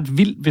er jo ret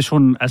vildt, hvis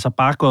hun altså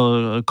bare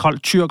går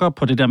koldt tyrker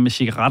på det der med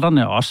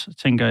cigaretterne også,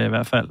 tænker jeg i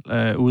hvert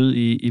fald, ude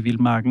i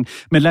vildmarken.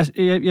 Men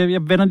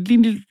jeg vender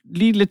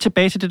lige lidt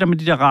tilbage til det der med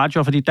de der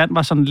radioer, fordi Dan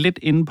var sådan lidt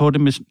inde på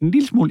det med en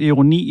lille smule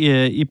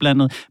ironi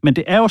iblandet. Men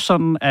det er jo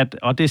sådan, at,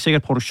 og det er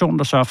sikkert produktionen,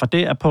 der sørger for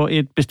det, at på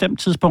et bestemt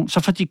tidspunkt, så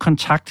får de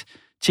kontakt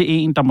til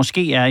en, der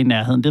måske er i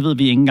nærheden. Det ved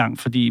vi ikke engang,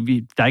 fordi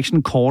der er ikke sådan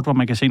en kort, hvor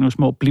man kan se nogle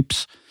små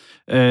blips.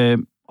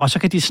 Og så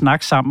kan de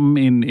snakke sammen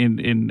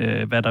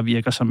hvad der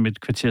virker som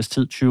et kvarters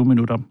tid, 20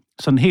 minutter.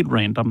 Sådan helt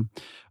random.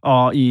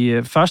 Og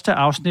i første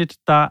afsnit,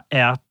 der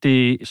er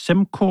det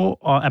Semko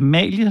og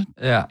Amalie,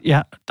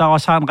 der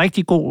også har en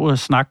rigtig god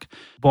snak,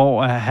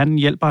 hvor han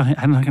hjælper,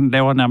 han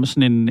laver nærmest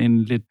sådan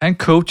en lidt... Han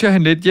coacher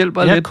hende lidt,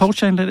 hjælper lidt. Ja,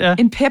 coacher hende lidt, ja.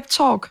 En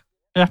pep-talk.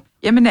 Ja.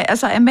 Jamen,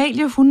 altså,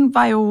 Amalie, hun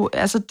var jo...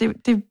 Altså,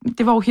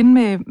 det var jo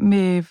hende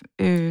med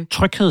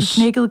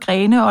knækkede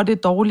grene og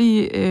det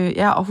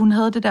dårlige... og hun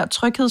havde det der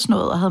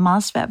tryghedsnået og havde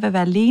meget svært ved at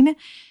være alene.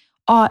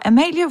 Og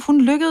Amalie,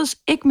 hun lykkedes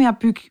ikke med at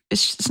bygge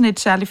sådan et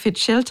særligt fedt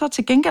shelter.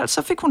 Til gengæld,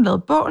 så fik hun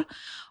lavet bål.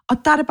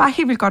 Og der er det bare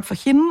helt vildt godt for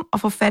hende at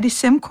få fat i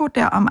Semko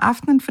der om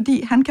aftenen,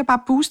 fordi han kan bare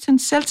booste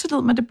hendes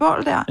selvtillid med det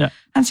bål der. Ja.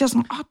 Han siger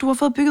sådan, du har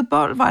fået bygget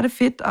bål, hvor er det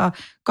fedt og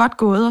godt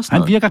gået og sådan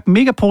noget. Han virker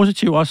mega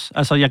positiv også.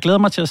 Altså, jeg glæder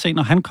mig til at se,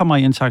 når han kommer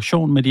i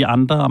interaktion med de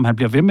andre, om han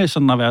bliver ved med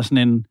sådan at være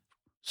sådan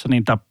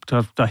en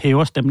der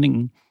hæver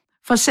stemningen.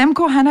 For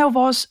Semko, han er jo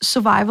vores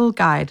survival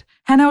guide.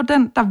 Han er jo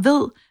den, der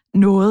ved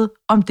noget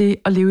om det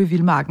at leve i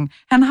vildmarken.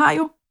 Han har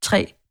jo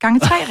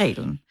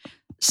 3x3-reglen,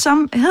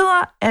 som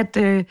hedder,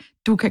 at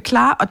du kan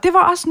klare, og det var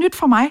også nyt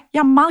for mig. Jeg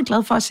er meget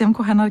glad for, at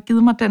Semko han har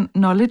givet mig den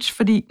knowledge,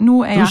 fordi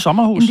nu er jeg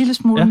en lille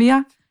smule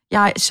mere.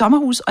 Jeg er i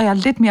sommerhus, og jeg er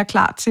lidt mere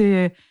klar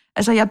til...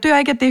 altså, jeg dør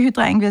ikke af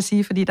dehydrering, vil jeg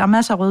sige, fordi der er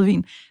masser af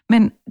rødvin.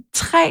 Men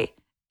 3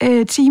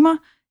 timer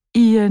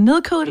i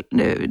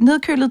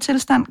nedkølet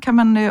tilstand kan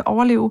man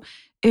overleve.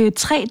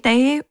 3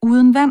 dage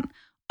uden vand,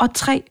 og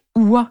 3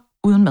 uger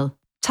uden mad.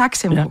 Tak,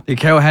 Semko. Ja, det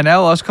kan jo, han er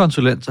jo også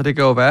konsulent, så det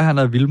kan jo være, at han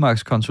er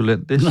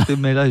vildmarkskonsulent. Det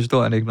melder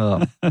historien ikke noget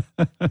om.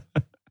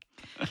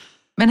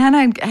 Men han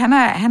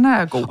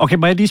er god. Okay,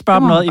 må jeg lige spørge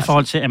om noget i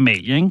forhold til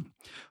Amalie, ikke?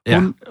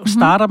 Hun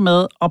starter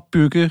med at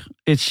bygge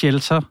et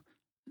shelter,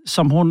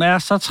 som hun er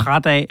så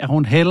træt af, at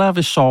hun hellere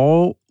vil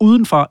sove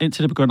udenfor,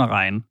 indtil det begynder at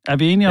regne. Er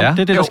vi enige om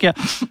det, der sker?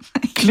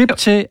 Klip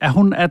til, at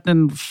hun er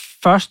den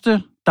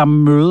første, der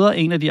møder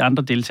en af de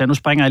andre deltagere. Nu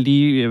springer jeg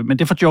lige, men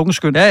det er for jokens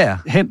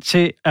skyld. Hen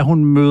til, at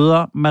hun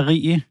møder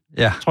Marie,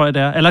 tror jeg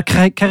det er. Eller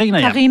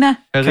Karina.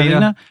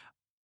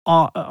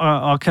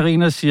 Og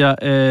Karina siger,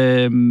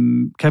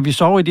 kan vi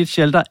sove i dit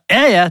shelter?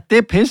 Ja, det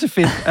er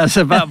pissefedt.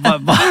 Altså,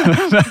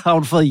 har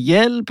hun fået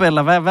hjælp,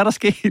 eller hvad er der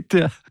sket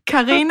der?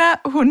 Karina,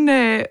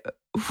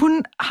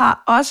 hun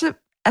har også,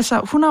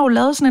 altså hun har jo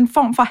lavet sådan en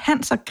form for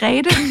Hans og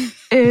Grete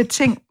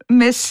ting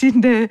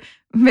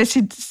med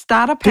sit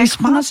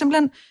starterpack.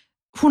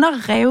 Hun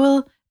har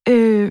revet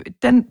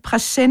den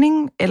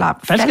præsending eller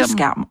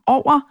faldskærm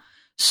over,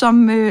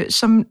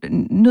 som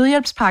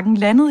nødhjælpspakken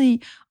landede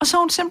i, og så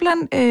har hun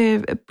simpelthen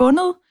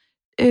bundet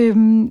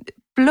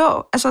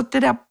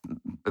det der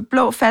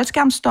blå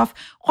faldskærmstof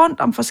rundt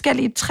om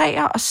forskellige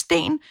træer og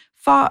sten,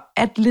 for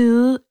at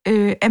lede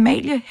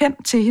Amalie hen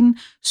til hende.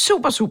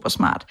 Super, super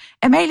smart.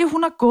 Amalie,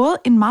 hun har gået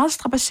en meget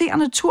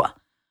strabasserende tur,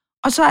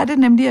 og så er det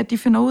nemlig, at de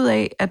finder ud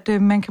af,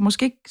 at man kan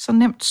måske ikke så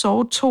nemt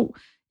sove 2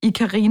 i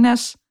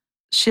Karinas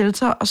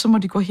shelter, og så må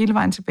de gå hele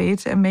vejen tilbage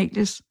til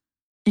Amalies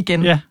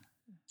igen. Ja.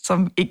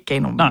 Som ikke gav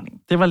nogen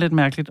mening. Det var lidt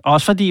mærkeligt.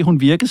 Også fordi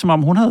hun virkede, som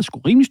om hun havde sgu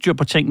rimelig styr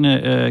på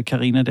tingene,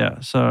 Karina der.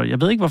 Så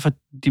jeg ved ikke, hvorfor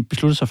de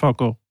besluttede sig for at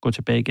gå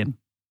tilbage igen.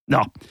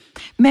 Nå.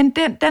 Men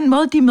den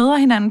måde, de møder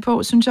hinanden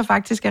på, synes jeg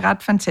faktisk er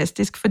ret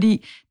fantastisk,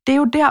 fordi det er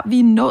jo der, vi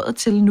er nået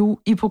til nu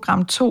i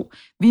program 2.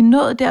 Vi er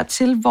nået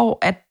dertil, hvor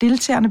at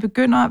deltagerne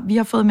begynder, vi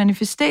har fået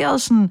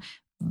manifesteret sådan,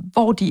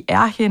 hvor de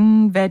er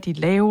henne, hvad de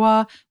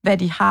laver, hvad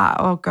de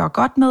har at gøre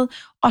godt med,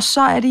 og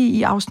så er det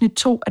i afsnit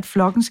 2, at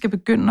flokken skal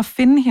begynde at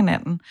finde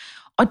hinanden.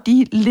 Og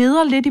de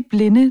leder lidt i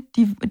blinde,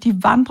 de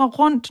vandrer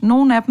rundt,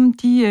 nogle af dem,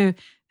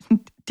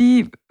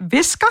 de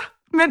visker,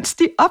 mens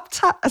de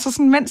optager, altså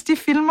sådan, mens de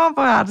filmer,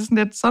 hvor er det sådan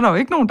lidt, så er der jo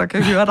ikke nogen, der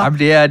kan høre dig. Jamen,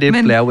 det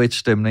er Blair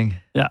Witch-stemning.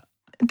 Ja.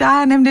 Der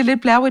er nemlig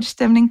lidt Blair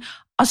Witch-stemning,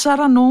 og så er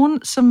der nogen,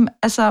 som,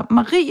 altså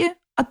Marie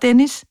og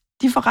Dennis,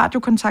 de får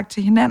radiokontakt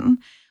til hinanden,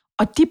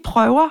 og de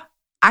prøver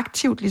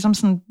aktivt, ligesom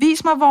sådan,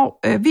 vis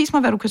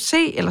mig, hvad du kan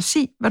se, eller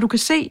sig, hvad du kan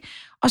se,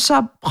 og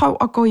så prøv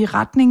at gå i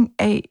retning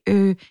af,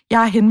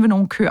 jeg er henne ved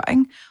nogle køer,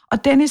 ikke?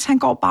 Og Dennis, han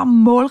går bare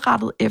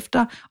målrettet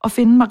efter at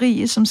finde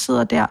Marie, som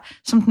sidder der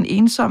som den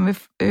ensomme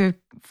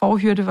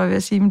forhyrte, var jeg ved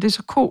at sige, men det er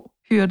så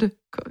kohyrte,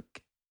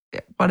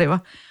 whatever.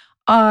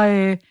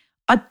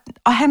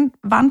 Og han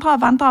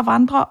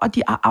vandrer, og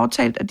de har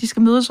aftalt, at de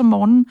skal mødes om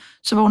morgenen,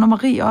 så vågner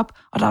Marie op,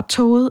 og der er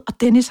toget,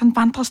 og Dennis, han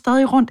vandrer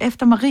stadig rundt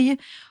efter Marie,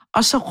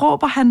 og så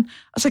råber han,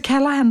 og så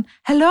kalder han,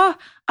 hallo,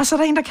 og så er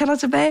der en, der kalder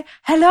tilbage,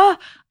 hallo,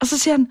 og så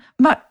siger han,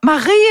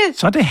 Marie!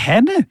 Så er det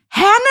Hanne!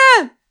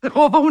 Hanne!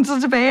 Råber hun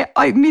så tilbage,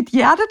 og i mit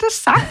hjerte, det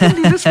sang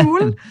en lille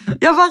smule.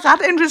 Jeg var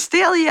ret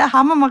investeret i, at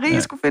ham og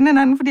Marie skulle finde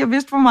hinanden, fordi jeg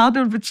vidste, hvor meget det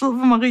ville betyde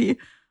for Marie.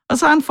 Og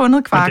så har han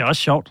fundet Kvark. Men det er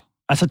også sjovt.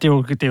 Altså, det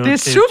er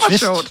super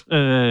sjovt.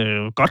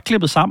 Godt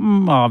klippet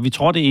sammen, og vi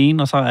tror det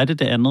ene, og så er det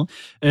det andet.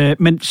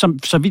 Men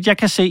så vidt jeg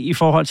kan se i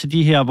forhold til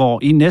de her, hvor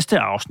i næste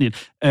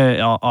afsnit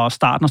og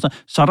starten og sådan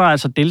noget, så er der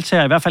altså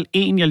deltagere, i hvert fald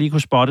en, jeg lige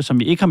kunne spotte, som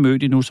vi ikke har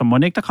mødt endnu, som må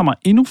ikke, der kommer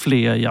endnu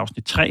flere i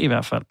afsnit 3 i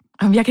hvert fald.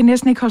 Jeg kan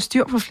næsten ikke holde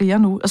styr på flere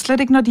nu, og slet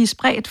ikke, når de er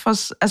spredt for,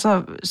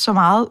 så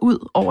meget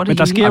ud over det hele. Men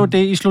der sker jo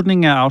det i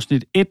slutningen af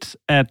afsnit 1,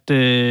 at,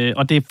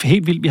 og det er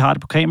helt vildt, vi har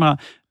det på kamera,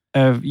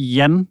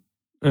 Jan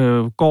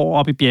går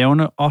op i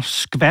bjergene og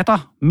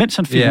skvatter, mens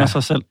han filmer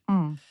sig selv.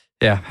 Mm.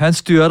 Ja, han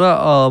styrter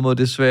og må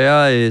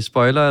desværre,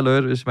 spoiler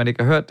alert, hvis man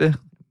ikke har hørt det.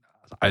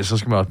 Ej, så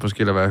skal man også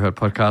måske lade være at høre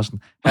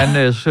podcasten. Han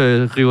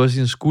river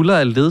sine skuldre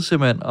af led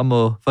simpelthen og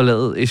må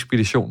forlade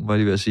ekspeditionen, var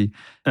det ved at sige.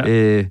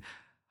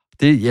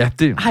 Ja.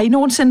 Har I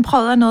nogensinde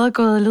prøvet at noget at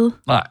gå af led?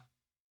 Nej.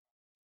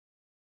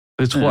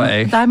 Det tror jeg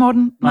ikke. Dig,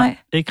 Morten? Nej.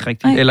 Ikke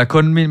rigtigt. Eller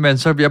kun min mand,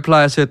 så jeg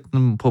plejer at sætte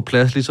den på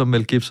plads, ligesom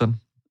Mel Gibson.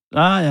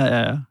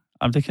 Ja.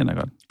 Jamen, det kender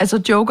jeg godt.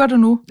 Altså, joker du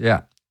nu? Ja.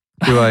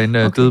 Det var en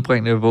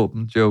dødbringende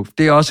våben-joke.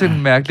 Det er også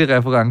en mærkelig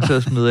reference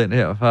at smide ind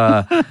her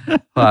fra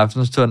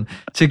Aftenstunden.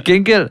 Til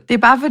gengæld... Det er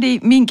bare fordi,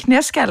 min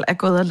knæskal er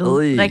gået af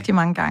led rigtig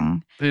mange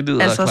gange. Det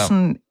lyder altså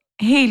sådan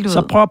helt ud.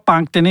 Så prøv at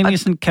banke den ind i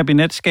sådan et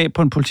kabinetskab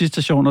på en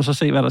politistation, og så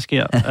se, hvad der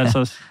sker.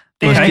 Altså,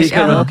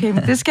 okay,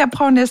 men det skal jeg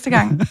prøve næste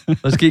gang.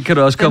 Måske kan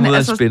du også komme ud af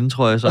en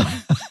spændetrøje sådan.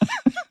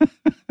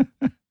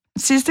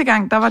 Sidste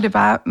gang, der var det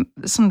bare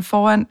sådan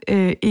foran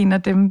en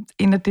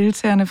af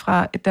deltagerne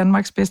fra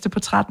Danmarks bedste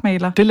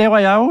portrætmaler. Det laver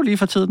jeg jo lige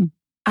for tiden.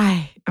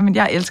 Men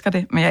jeg elsker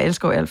det, men jeg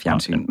elsker jo alt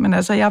fjernsyn. Okay. Men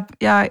altså,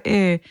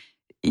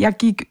 jeg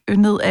gik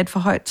ned af et for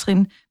højt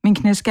trin. Min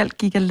knæskal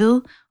gik af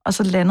led, og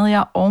så landede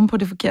jeg oven på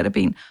det forkerte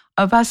ben.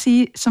 Og jeg vil bare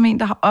sige, som en,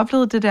 der har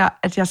oplevet det der,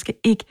 at jeg skal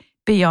ikke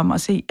bede om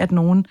at se, at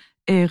nogen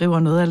river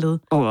noget af led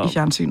i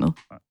fjernsynet.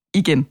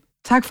 Igen.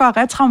 Tak for at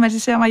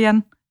retraumatisere mig, Jan.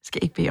 Jeg skal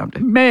ikke bede om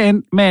det.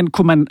 Men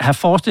kunne man have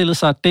forestillet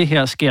sig, at det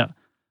her sker?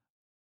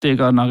 Det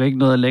gør nok ikke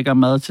noget lækker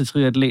mad til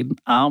triatleten.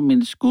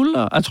 Min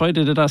skulder. Jeg tror ikke,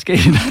 det er det, der er sket.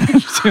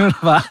 Det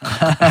var,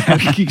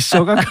 han gik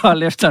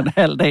sukkerkold efter en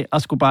halv dag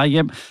og skulle bare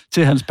hjem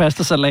til hans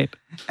pastasalat.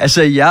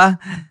 Altså, jeg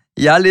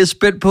er lidt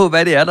spændt på,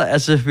 hvad det er der.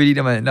 Altså, fordi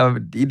når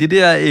i det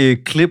der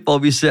klip, hvor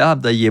vi ser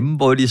ham derhjemme,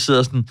 hvor de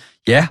sidder sådan,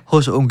 ja,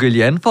 hos onkel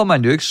Jan får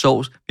man jo ikke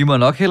sovs. Vi må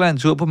nok hellere en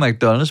tur på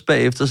McDonald's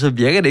bagefter, så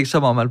virker det ikke,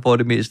 som om man får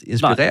det mest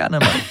inspirerende.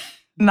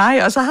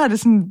 Nej, og så har det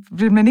sådan,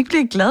 vil man ikke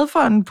blive glad for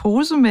en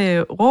pose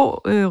med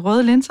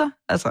røde linser?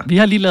 Altså. Vi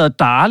har lige lavet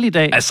dal i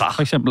dag,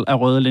 for eksempel af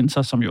røde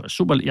linser, som jo er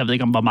super. Jeg ved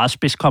ikke, om hvor meget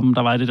spidskommen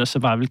der var i det der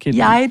survival kit.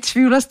 Jeg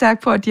tvivler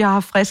stærkt på, at de har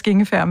haft frisk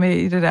ingefær med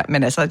i det der,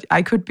 men altså,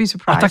 I could be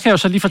surprised. Og der kan jeg jo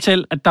så lige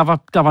fortælle, at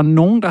der var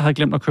nogen, der havde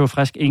glemt at købe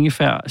frisk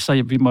ingefær,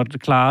 så vi måtte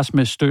klare os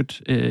med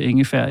stødt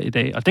ingefær i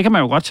dag. Og det kan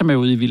man jo godt tage med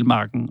ud i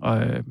vildmarken.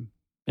 Og,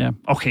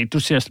 okay, du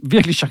ser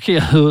virkelig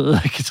chokeret ud,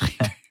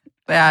 Katrine.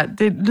 Ja,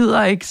 det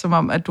lyder ikke som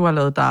om, at du har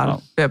lavet dal, vil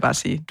jeg bare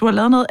sige. Du har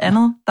lavet noget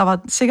andet, der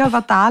sikkert var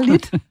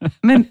daligt,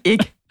 men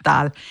ikke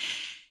dal.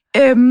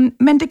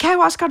 Men det kan jo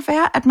også godt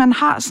være, at man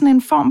har sådan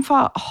en form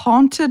for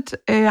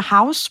haunted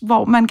house,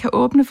 hvor man kan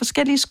åbne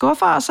forskellige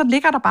skuffer, og så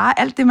ligger der bare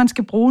alt det, man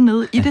skal bruge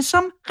ned i det,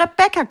 som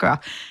Rebecca gør.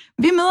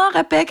 Vi møder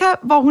Rebecca,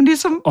 hvor hun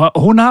ligesom...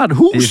 Og hun har et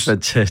hus. Det er et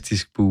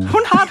fantastisk bue.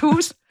 Hun har et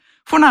hus.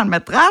 Hun har en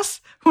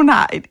madras. Hun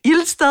har et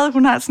ildsted.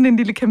 Hun har sådan en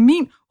lille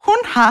kamin. Hun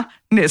har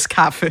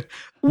næskaffe.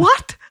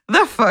 What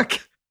the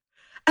fuck?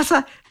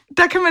 Altså,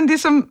 der kan man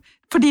ligesom...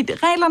 Fordi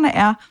reglerne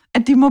er,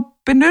 at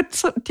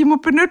de må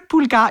benytte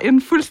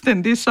Bulgarien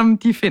fuldstændig, som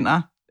de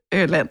finder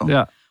landet.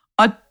 Ja.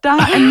 Og der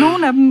er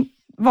nogle af dem,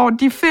 hvor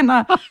de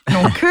finder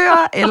nogle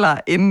køer,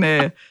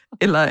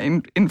 eller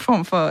en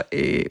form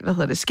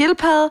for,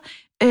 skildpadde.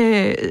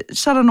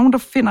 Så er der nogen, der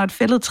finder et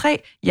fældet træ.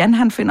 Jan,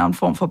 han finder en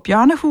form for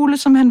bjørnehule,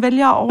 som han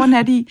vælger at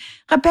overnatte i.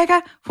 Rebecca,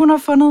 hun har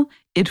fundet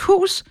et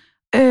hus,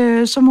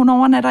 som hun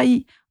overnatter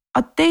i.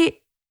 Og det,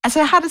 altså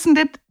jeg har det sådan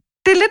lidt,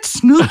 det er lidt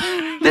snyd.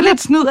 Det er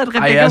lidt snyd, at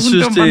Rebecca,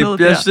 hun dumper noget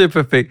der. Jeg synes, det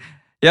er perfekt.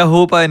 Jeg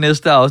håber i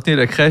næste afsnit,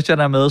 at Christian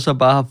er med, som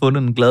bare har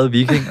fundet en glad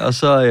viking, og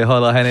så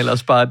holder han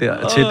ellers bare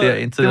til der,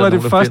 indtil det var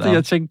nogen, det første,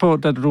 jeg tænkte på,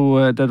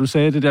 da du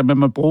sagde det der med, at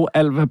man bruger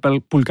alt,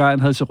 hvad Bulgarien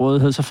havde til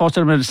rådighed. Så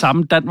forestiller man det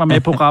samme, Dan var med i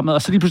programmet,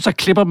 og så lige pludselig så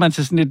klipper man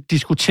til sådan et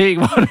diskotek,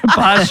 hvor det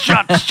bare er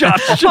shot.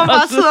 Hvor man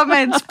bare sidder med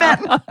en spand.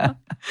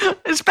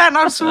 En spand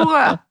og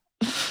sugerør.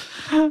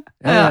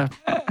 Ja.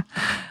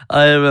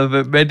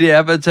 Men det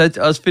er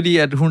fantastisk, også fordi,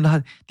 at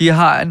de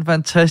har en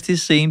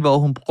fantastisk scene, hvor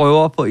hun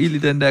prøver at få ild i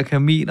den der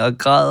kamin, og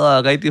græder og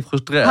er rigtig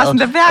frustreret.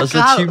 Og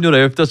så 10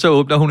 minutter efter, så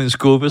åbner hun en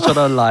skuffe, så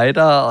der er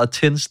lighter og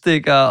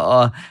tændstikker,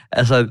 og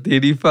altså, det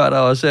er lige før, der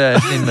også er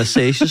en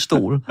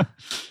massagestol.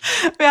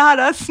 Men jeg har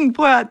da også sådan,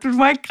 prøv at, du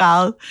må ikke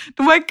græde.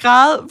 Du må ikke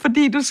græde,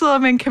 fordi du sidder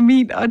med en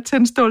kamin og et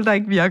tændstål, der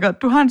ikke virker.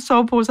 Du har en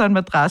sovepose og en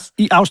madras.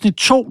 I afsnit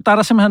 2, der er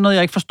der simpelthen noget,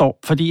 jeg ikke forstår,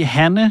 fordi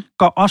Hanne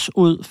går også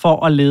ud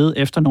for at lede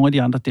efter nogle af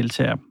de andre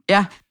deltagere.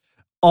 Ja.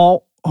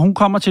 Og hun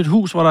kommer til et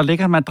hus, hvor der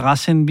ligger en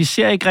madras henne. Vi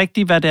ser ikke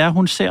rigtigt, hvad det er,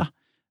 hun ser.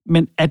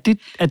 Men er det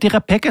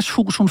Rebeccas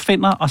hus, hun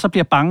finder, og så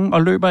bliver bange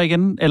og løber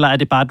igen? Eller er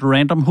det bare et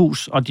random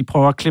hus, og de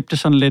prøver at klippe det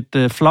sådan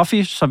lidt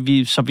fluffy,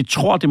 så vi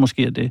tror, det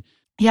måske er det?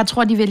 Jeg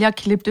tror, de vælger at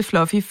klippe det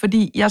fluffy,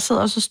 fordi jeg sad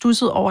også og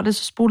studsede over det,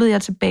 så spolede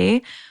jeg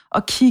tilbage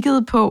og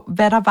kiggede på,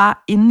 hvad der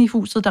var inde i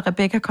huset, da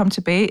Rebecca kom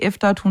tilbage,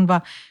 efter at hun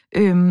var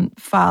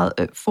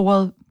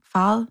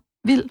faret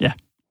vild. Ja.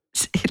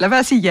 Lad være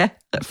at sige ja.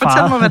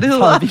 Fortæl mig, hvad det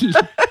hedder.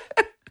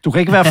 Du kan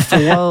ikke være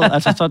foret,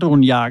 altså så er du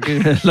en jakke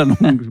eller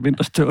nogle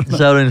vinterstøvler.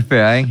 Så er du en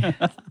færing.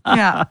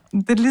 Ja,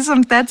 det er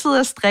ligesom datid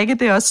at strikke,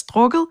 det er også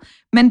strukket.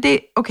 Men det,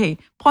 okay,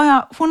 prøv at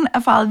høre, hun er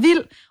faret vild,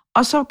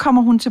 og så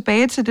kommer hun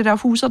tilbage til det der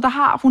hus, og der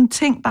har hun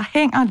ting, der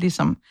hænger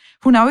ligesom.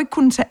 Hun har jo ikke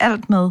kunnet tage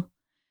alt med.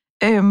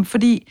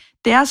 Fordi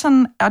det er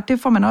sådan, og det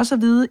får man også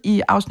at vide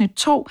i afsnit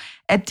 2,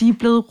 at de er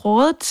blevet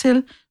rådet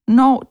til,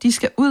 når de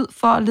skal ud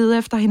for at lede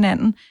efter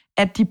hinanden,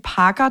 at de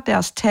pakker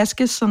deres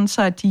taske, sådan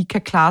så at de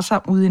kan klare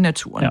sig ude i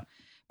naturen. Ja.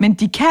 Men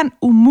de kan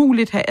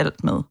umuligt have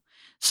alt med.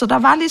 Så der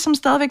var ligesom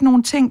stadigvæk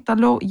nogle ting, der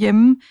lå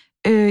hjemme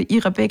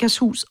i Rebeccas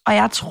hus, og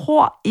jeg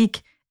tror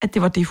ikke, at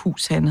det var det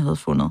hus, han havde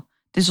fundet.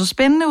 Det så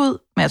spændende ud,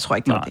 men jeg tror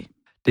ikke, det var det.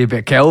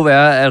 Det kan jo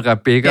være, at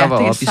Rebecca var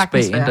oppe i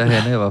Spanien, være. da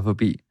Hanne var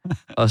forbi.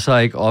 Og så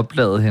ikke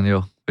opladet hende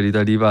jo, fordi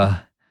der lige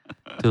var,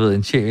 du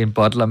ved, en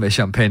butler med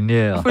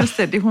champagne. Og...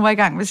 Fuldstændig. Hun var i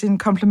gang med sin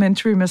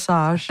complimentary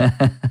massage.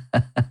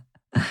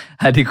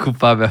 Ja, det kunne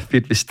bare være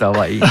fedt, hvis der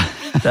var en,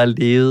 der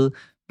levede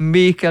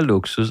mega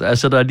luksus.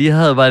 Altså, der lige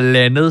været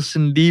landet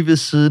sådan lige ved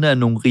siden af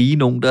nogle rige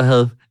nogen, der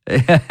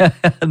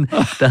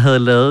havde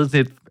lavet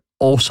et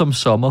awesome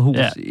sommerhus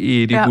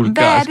i de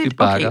bulgarske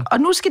bakker. Okay. Og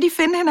nu skal de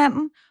finde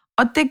hinanden,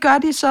 og det gør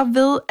de så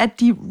ved, at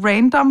de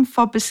random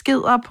får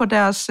beskeder på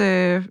deres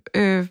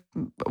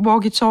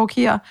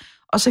walkie-talkier,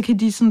 og så kan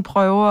de sådan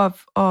prøve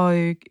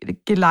at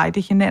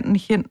gelejde hinanden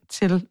hen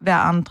til hver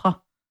andre.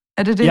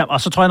 Er det det? Ja,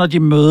 og så tror jeg, når de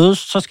mødes,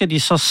 så skal de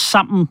så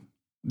sammen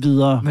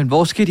videre. Men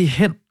hvor skal de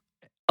hen?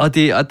 Og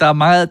der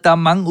er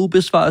mange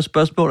ubesvarede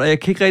spørgsmål, og jeg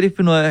kan ikke rigtig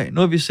finde ud af,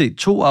 nu har vi set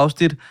 2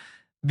 afsnit.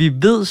 Vi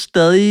ved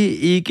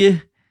stadig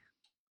ikke,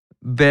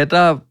 hvad der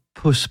er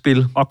på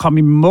spil. Og komme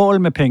i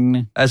mål med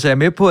pengene. Altså, jeg er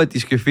med på, at de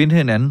skal finde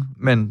hinanden,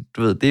 men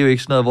du ved, det er jo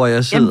ikke sådan noget, hvor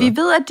jeg sidder... Jamen,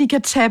 vi ved, at de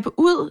kan tabe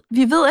ud.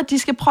 Vi ved, at de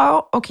skal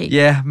prøve... Okay.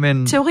 Ja,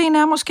 men... Teorien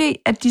er måske,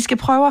 at de skal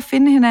prøve at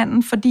finde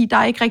hinanden, fordi der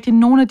er ikke rigtig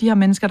nogen af de her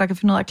mennesker, der kan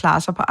finde ud af at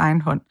klare sig på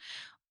egen hånd.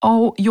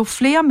 Og jo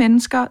flere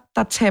mennesker,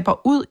 der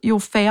taber ud, jo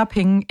færre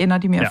penge ender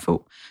de med at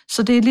få.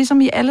 Så det er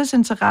ligesom i alles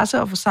interesse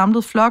at få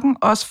samlet flokken,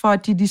 også for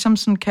at de ligesom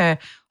sådan kan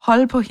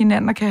holde på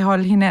hinanden og kan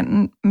holde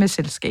hinanden med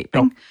selskab.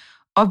 Ikke?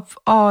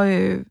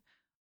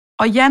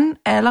 Og Jan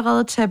er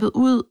allerede tabet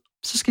ud,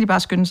 så skal de bare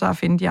skynde sig at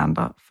finde de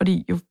andre,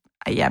 fordi jo...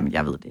 Jamen,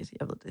 jeg ved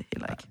det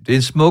heller ikke. Det er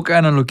en smuk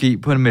analogi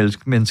på en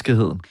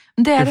menneskehed.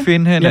 Men det er det.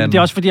 Finde hinanden. Jamen, det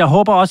er også fordi, jeg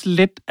håber også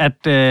lidt,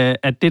 at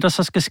det, der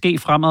så skal ske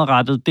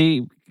fremadrettet,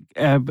 det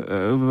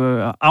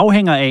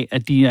afhænger af,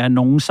 at de er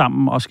nogen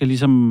sammen og skal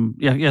ligesom...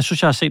 Jeg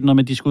synes, jeg har set noget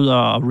med, at de skal ud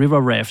og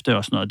river rafte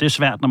og sådan noget. Det er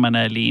svært, når man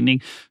er alene,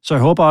 ikke? Så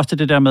jeg håber også til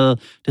det der med,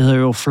 det hedder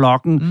jo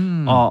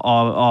Flokken,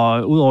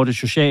 og ud over det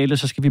sociale,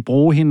 så skal vi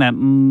bruge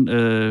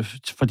hinanden,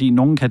 fordi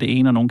nogen kan det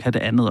ene, og nogen kan det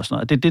andet og sådan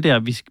noget. Det er det der,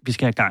 vi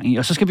skal have gang i.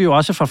 Og så skal vi jo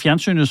også fra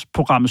fjernsynets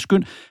programmet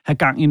Skyld have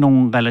gang i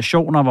nogle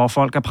relationer, hvor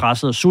folk er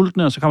presset og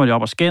sultne, og så kommer de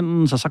op og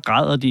skændes, og så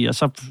græder de, og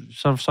så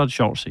er det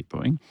sjovt at se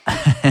på, ikke?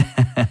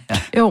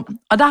 Jo,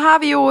 og der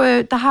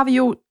har vi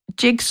jo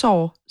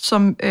Jigsaw,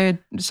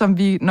 som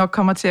vi nok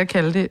kommer til at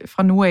kalde det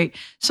fra nu af,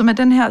 som er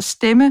den her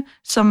stemme,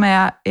 som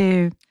er...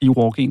 I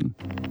walk-in.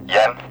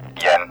 Jan.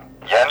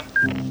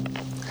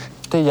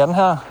 Det er Jan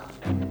her.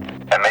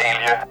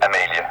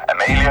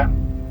 Amalie.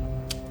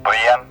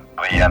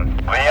 Brian.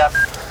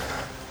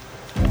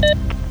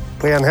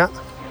 Brian her.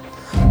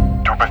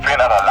 Du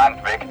befinder dig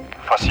langt væk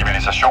fra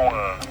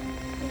civilisationen.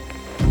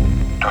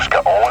 Du skal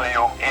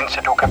overleve,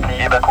 indtil du kan blive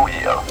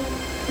evakueret.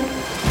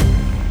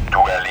 Du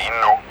er alene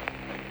nu.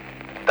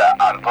 Der er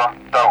andre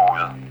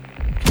derude.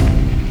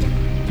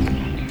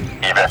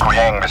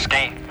 Evakueringen vil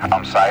ske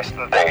om 16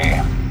 dage.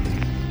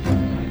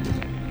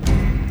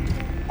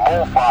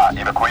 Hvorfra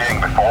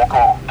evakueringen vil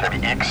foregå, kan vi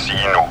ikke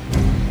sige nu.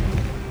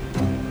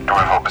 Du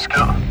vil få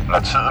besked, når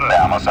tiden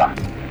nærmer sig.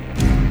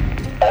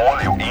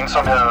 Overlev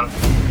ensomheden.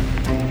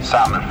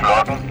 Samle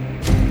flokken.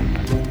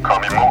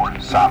 Kom i mål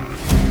sammen.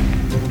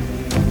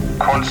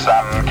 Kun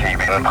sammen kan I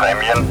vinde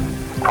præmien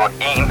på 1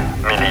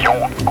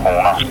 million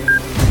kroner.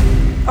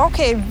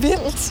 Okay,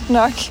 vildt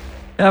nok.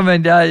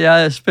 Jamen,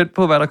 jeg er spændt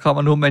på, hvad der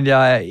kommer nu, men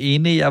jeg er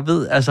enig. Jeg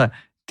ved, altså,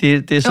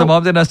 det er som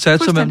om, den er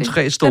sat som mellem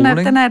 3 stole,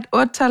 ikke? Den er et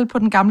 8-tal på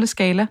den gamle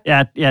skala.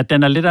 Ja,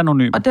 den er lidt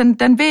anonym. Og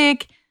den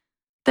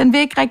vil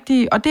ikke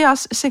rigtig, og det er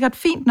også sikkert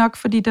fint nok,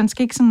 fordi den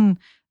skal ikke sådan...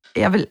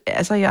 Jeg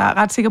er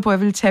ret sikker på, at jeg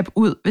ville tabe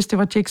ud, hvis det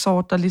var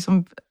Jigsaw, der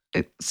ligesom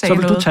sagde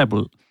noget. Så vil du tabe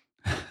ud?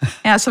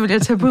 Ja, så vil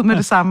jeg tabe ud med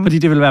det samme. Fordi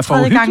det vil være for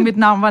uhyggeligt? 3. gang mit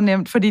navn var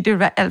nemt, fordi det ville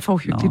være alt for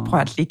uhyggeligt. Prøv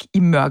at ligge i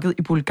mørket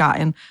i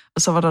Bulgarien.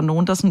 Og så var der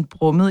nogen, der sådan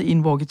brummede i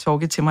en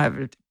walkie-talkie til mig, jeg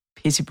ville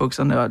pisse i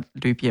bukserne og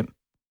løbe hjem.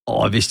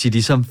 Og hvis de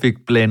ligesom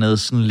fik blandet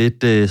sådan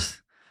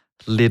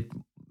lidt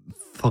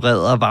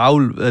forræder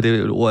varvel, er det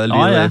et ord, jeg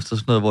leder efter,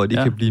 sådan noget, hvor de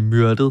kan blive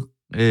myrdet,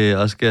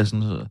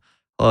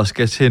 og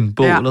skal tænde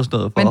bål og sådan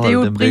noget. Men det er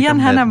jo, Brian,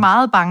 han er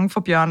meget bange for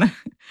bjørne.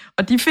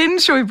 Og de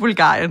findes jo i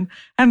Bulgarien.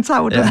 Han tager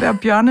jo den der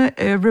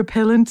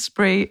bjørne-repellent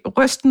spray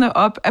rystende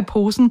op af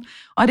posen.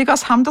 Og det er ikke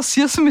også ham, der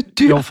siger som et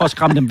dyr. Jo, for at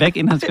skræmme dem væk,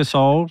 inden han skal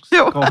sove.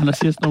 Så går han og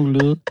siger sådan nogle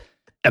lyde.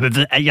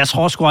 Jeg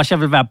tror sgu også,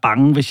 jeg vil være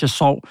bange, hvis jeg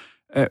sov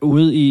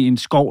ude i en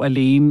skov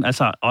alene.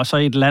 Altså også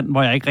i et land,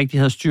 hvor jeg ikke rigtig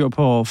havde styr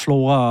på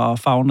flora og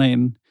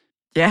faunaen.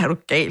 Ja, er du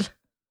gal?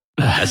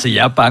 Altså,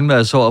 jeg er bange, når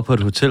jeg sover på et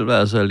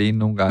hotelværelse alene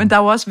nogle gange. Men der er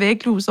jo også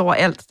væglus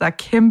overalt. Der er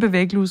kæmpe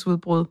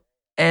væglusudbrud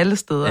alle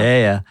steder.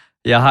 Ja.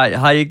 Jeg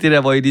har ikke det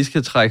der, hvor I lige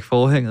skal trække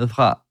forhænget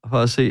fra, for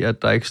at se,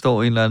 at der ikke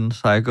står en eller anden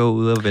psycho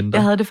ude og venter.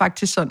 Jeg havde det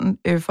faktisk sådan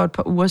for et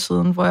par uger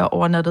siden, hvor jeg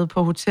overnattede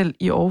på hotel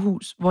i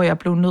Aarhus, hvor jeg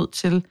blev nødt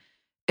til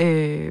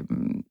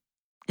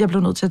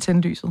at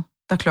tænde lyset,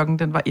 da klokken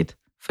den var 1.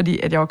 Fordi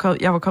at jeg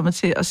var kommet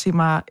til at se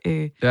mig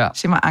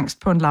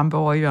angst på en lampe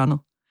over i hjørnet.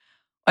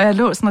 Og jeg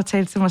lå sådan og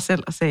talte til mig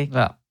selv og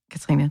sagde,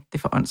 Katrine, det er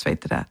for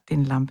åndssvagt det der. Det er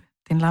en lampe.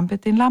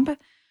 Det er en lampe.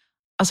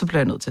 Og så blev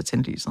jeg nødt til at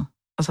tænde lyset.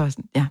 Og så var jeg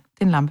sådan, ja,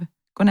 det er en lampe.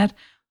 Godnat.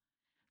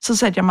 Så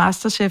satte jeg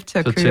Masterchef til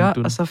at køre,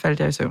 og så faldt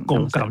jeg i søvn.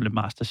 God gamle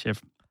Masterchef.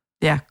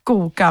 Ja,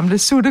 god gamle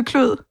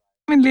sutteklud.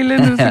 Min lille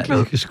nusseklud.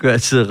 Jeg kan sgu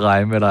altid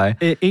regne med dig.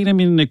 En af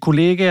mine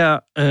kollegaer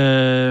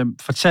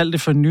fortalte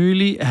for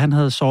nylig, at han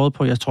havde sovet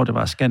på, jeg tror det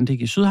var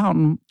Scandic i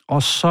Sydhavnen,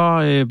 og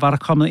så var der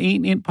kommet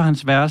en ind på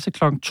hans værelse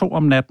 2:00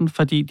 om natten,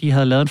 fordi de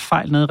havde lavet en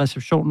fejl nede i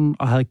receptionen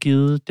og havde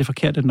givet det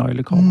forkerte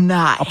nøglekort.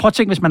 Nej. Og prøv at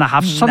tænke, hvis man har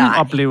haft sådan en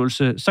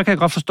oplevelse, så kan jeg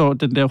godt forstå,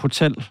 at den der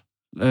hotel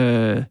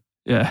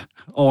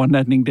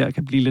overnatning der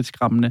kan blive lidt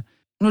skræmmende.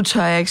 Nu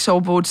tør jeg ikke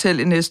sove på hotel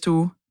i næste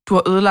uge. Du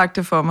har ødelagt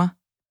det for mig.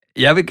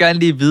 Jeg vil gerne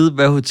lige vide,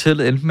 hvad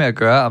hotellet endte med at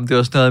gøre, om det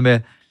var sådan noget med,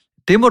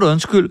 det må du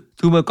undskylde,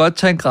 du må godt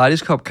tage en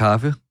gratis kop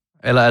kaffe,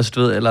 eller altså,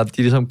 du ved, eller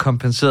de ligesom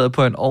kompenseret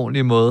på en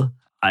ordentlig måde.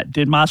 Nej, det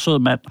er en meget sød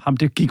mand. Ham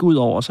det gik ud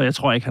over, så jeg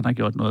tror ikke, han har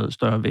gjort noget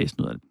større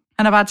væsen ud af det.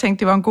 Han har bare tænkt,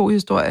 det var en god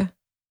historie.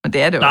 Men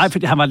det er det også. Nej,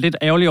 fordi han var lidt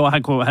ærgerlig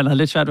over, han havde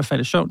lidt svært ved at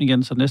falde i søvn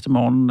igen, så næste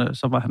morgen,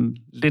 så var han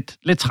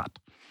lidt træt.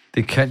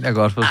 Det kan jeg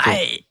godt forstå. Nej.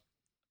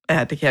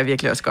 Ja, det kan jeg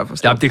virkelig også godt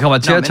forstå. Ja, det kommer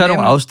til at tage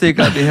nogle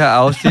afstikker, det her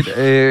afsnit.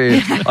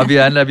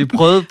 Og vi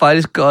prøvede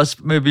faktisk også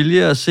med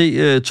vilje at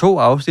se 2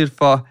 afsnit,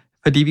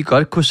 fordi vi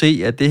godt kunne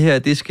se, at det her,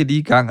 det skal lige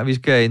i gang, og vi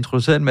skal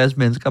introducere en masse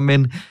mennesker.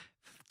 Men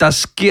der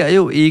sker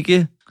jo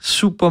ikke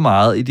super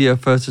meget i de her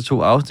første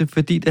 2 afsnit,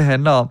 fordi det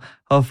handler om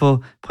at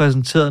få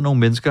præsenteret nogle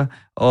mennesker.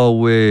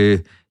 Og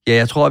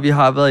jeg tror, at vi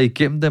har været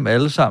igennem dem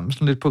alle sammen,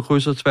 sådan lidt på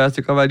kryds og tværs.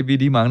 Det kan godt være, at vi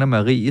lige mangler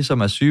Marie,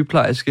 som er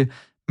sygeplejerske.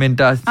 Men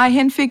nej,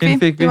 hende fik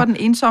vi. Det var den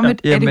ensomme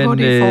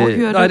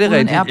ADHD-forhyrte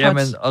uden AirPods.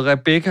 Jamen, og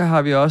Rebecca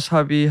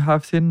har vi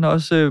haft hende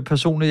også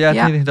personligt. Ja, det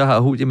er hende, der har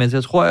hud imens.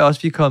 Jeg tror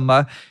også, vi er kommet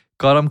meget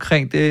godt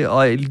omkring det.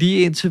 Og lige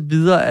indtil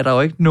videre er der jo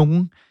ikke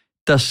nogen,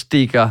 der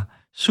stikker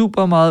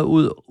super meget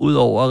ud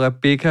over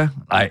Rebecca.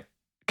 Nej,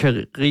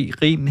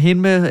 Karin,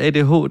 hende med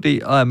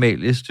ADHD og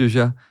Amalie, synes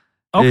jeg.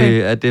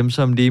 Okay. Af dem,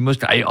 som lige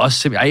måske...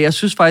 jeg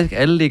synes faktisk,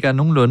 alle ligger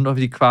nogenlunde, og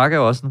fordi Kvark er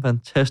jo også en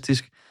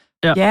fantastisk...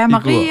 Ja,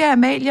 Marie,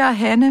 Amalie og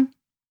Hanne.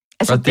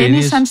 Altså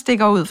Dennis, han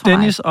stikker ud fra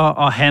Dennis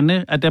og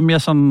Hanne er dem,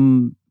 jeg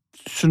sådan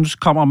synes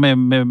kommer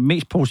med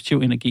mest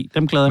positiv energi.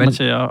 Dem glæder jeg mig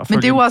til at følge. Men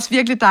det er jo også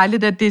virkelig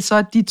dejligt, at det er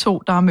så de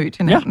 2, der har mødt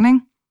hinanden, ikke?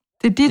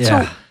 Det er de 2,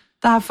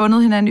 der har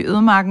fundet hinanden i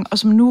ødemarken, og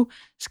som nu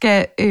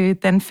skal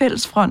danne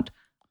fællesfront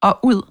og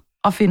ud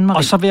og finde Marie.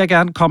 Og så vil jeg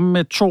gerne komme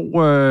med 2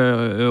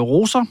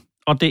 roser.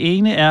 Og det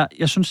ene er,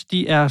 jeg synes,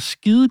 de er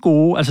skide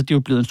gode. Altså, de er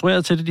jo blevet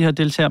instrueret til det, de her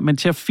deltagere, men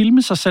til at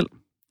filme sig selv.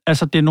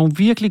 Altså, det er nogle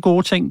virkelig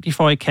gode ting, de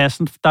får i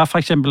kassen. Der er for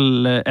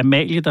eksempel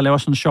Amalie, der laver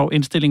sådan en sjov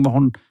indstilling, hvor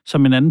hun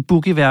som en anden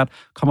boogievært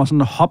kommer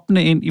sådan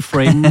hoppende ind i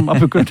framen og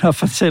begynder at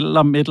fortælle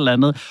om et eller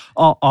andet.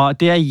 Og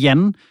det er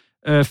Jan,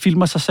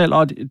 filmer sig selv,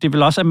 og det er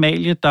vel også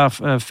Amalie, der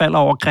falder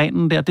over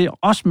grenen der. Det er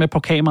også med på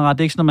kamera. Det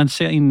er ikke sådan, at man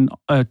ser en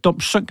dum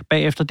synk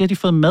bagefter. Det har de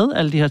fået med,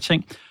 alle de her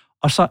ting.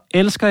 Og så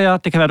elsker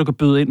jeg, det kan være, du kan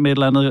byde ind med et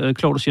eller andet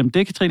klogt og sige om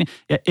det, Katrine.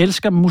 Jeg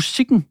elsker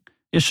musikken.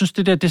 Jeg synes,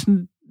 det er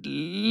sådan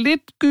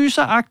lidt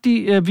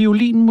gyseragtig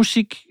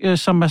violinmusik,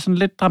 som er sådan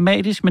lidt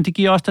dramatisk, men det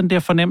giver også den der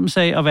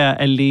fornemmelse af at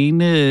være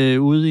alene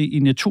ude i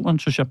naturen,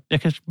 synes jeg.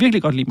 Jeg kan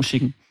virkelig godt lide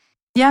musikken.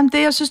 Jamen,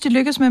 det jeg synes, de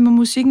lykkes med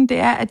musikken, det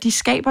er, at de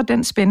skaber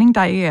den spænding,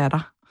 der ikke er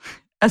der.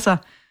 Altså,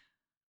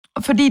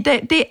 fordi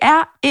det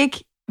er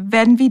ikke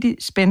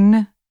vanvittigt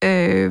spændende,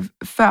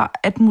 før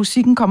at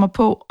musikken kommer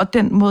på, og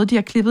den måde, de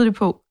har klippet det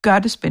på, gør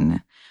det spændende.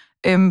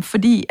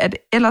 Fordi at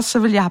ellers så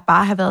ville jeg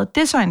bare have været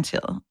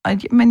desorienteret.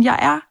 Men jeg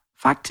er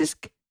faktisk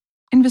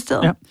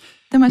investeret. Ja.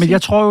 Men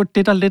jeg tror jo,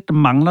 det der lidt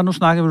mangler, nu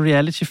snakker vi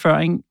reality før,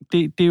 ikke?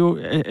 Det er jo,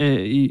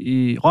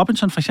 i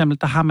Robinson for eksempel,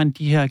 der har man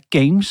de her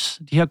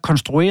games, de her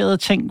konstruerede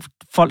ting,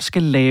 folk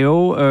skal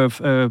lave,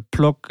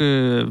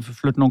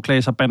 flytte nogle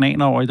klasser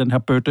bananer over i den her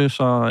bøtte,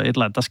 så et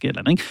eller andet, der sker et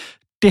eller andet, ikke?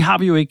 Det har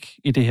vi jo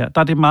ikke i det her.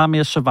 Der er det meget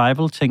mere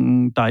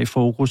survival-tingen, der er i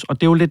fokus,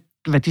 og det er jo lidt,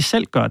 hvad de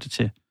selv gør det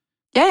til.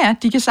 Ja,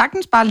 de kan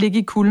sagtens bare ligge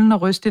i kulden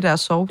og ryste i deres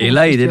sovehus.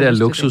 Eller i det der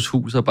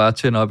luksushus og bare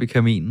tænde op i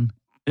kaminen.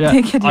 Ja,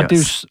 det kan de og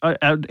også. Det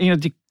er jo en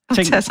af de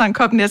ting... Tag så en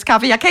kop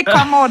næskaffe. Jeg kan ikke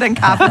komme over den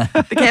kaffe.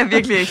 Det kan jeg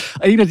virkelig ikke.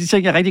 Og en af de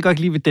ting, jeg rigtig godt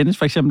lide ved Dennis,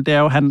 for eksempel, det er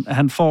jo, at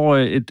han får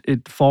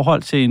et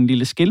forhold til en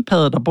lille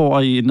skildpadde, der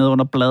bor nede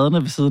under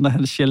bladene ved siden af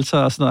hans shelter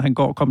og sådan noget. Han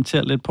går og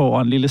kommenterer lidt på,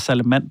 og en lille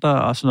salamander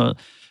og sådan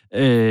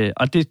noget.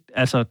 Og det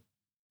altså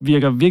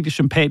virker virkelig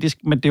sympatisk,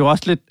 men det er jo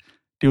også lidt...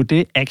 Det er jo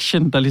det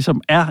action, der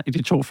ligesom er i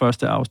de 2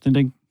 første afsnit,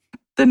 ikke?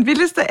 Den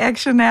vildeste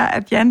action er,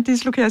 at Jan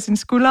dislokerer sine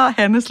skuldre, og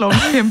Hanne slår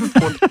en kæmpe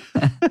brud.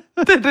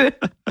 Det er det.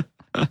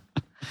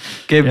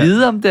 Kan jeg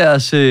vide, om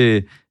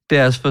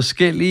deres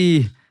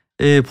forskellige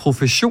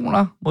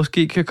professioner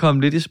måske kan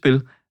komme lidt i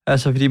spil?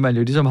 Altså, fordi man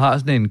jo ligesom har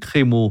sådan en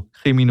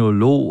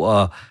kriminolog,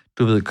 og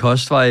du ved,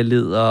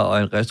 kostvejleder,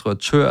 og en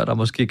restauratør, der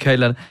måske kan et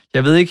eller andet.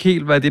 Jeg ved ikke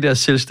helt, hvad det der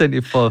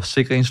selvstændige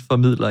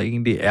forsikringsformidler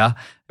egentlig er,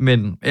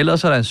 men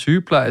ellers er der en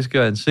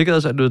sygeplejerske og en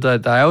sikkerhedsadministrator.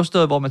 Der er jo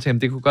steder, hvor man tænker,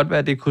 det kunne godt være,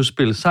 at det kunne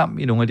spille sammen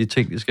i nogle af de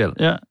ting, de skal.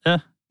 Ja.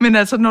 Men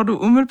altså, når du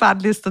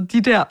umiddelbart lister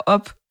de der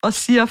op, og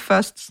siger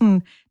først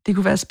sådan, det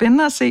kunne være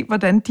spændende at se,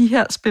 hvordan de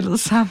her spillede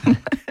sammen.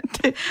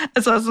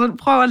 Så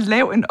prøv at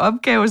lave en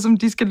opgave, som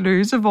de skal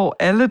løse, hvor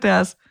alle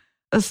deres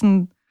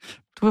sådan,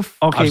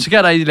 Okay. Og så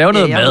skal der lave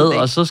noget mad,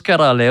 og så skal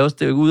der laves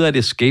det ud af et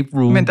escape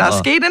room. Men der er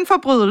sket en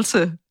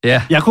forbrydelse.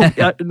 Ja.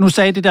 Nu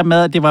sagde det der med,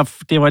 at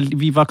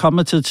vi var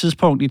kommet til et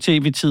tidspunkt i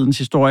tv-tidens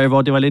historie,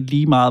 hvor det var lidt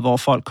lige meget, hvor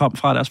folk kom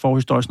fra deres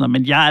forhistorie.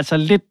 Men jeg er altså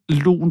lidt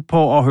lun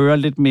på at høre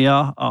lidt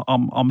mere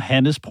om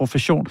Hannes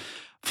profession.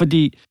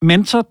 Fordi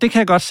mentor, det kan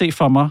jeg godt se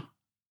for mig.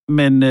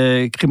 Men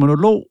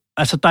kriminolog,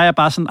 altså der er jeg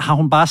bare sådan, har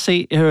hun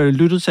bare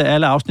lyttet til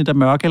alle afsnit af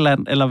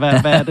Mørkeland, eller hvad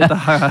er det, der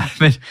har...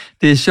 Men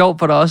det er sjovt,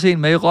 for der er også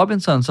en med i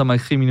Robinson, som er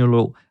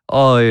kriminolog,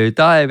 og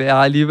der er jeg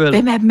alligevel...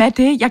 Hvem er dem af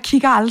det? Jeg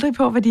kigger aldrig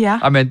på, hvad de er.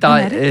 Jamen,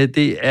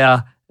 det er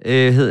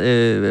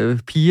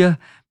Pia,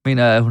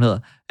 mener jeg, hun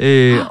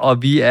hedder.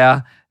 Og vi er...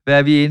 Hvad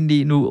er vi inde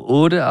i nu?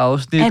 8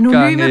 afsnit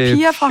gange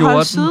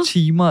 14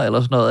 timer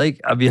eller sådan noget, ikke?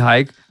 Og vi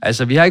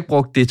har ikke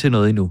brugt det til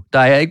noget endnu. Der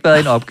har ikke været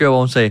en opgave, hvor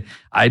hun sagde,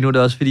 nu er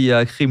det også, fordi jeg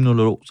er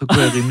kriminolog, så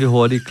kunne jeg rimelig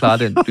hurtigt klare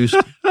den dyst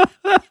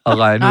og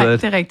regne ud,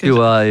 at det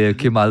var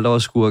Kim Alder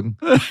og skurken.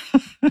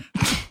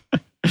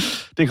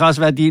 Det kan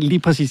også være, at de lige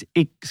præcis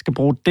ikke skal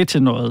bruge det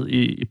til noget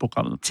i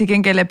programmet. Til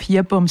gengæld er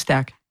Pia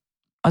bumstærk,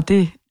 og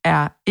det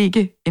er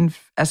ikke en...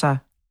 Altså,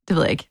 det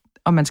ved jeg ikke,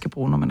 om man skal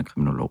bruge, når man er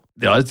kriminolog.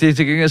 Det er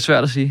til gengæld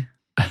svært at sige.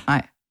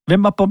 Nej.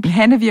 Hvem var bum?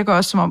 Hanne virker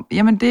også som om...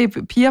 Jamen,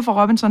 Pia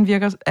fra Robinson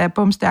er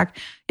bumstærk.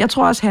 Jeg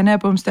tror også, Hanne er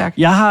bumstærk.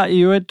 Jeg har i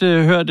øvrigt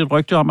hørt et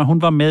rygte om, at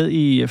hun var med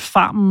i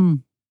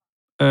Farmen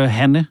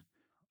Hanne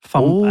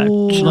for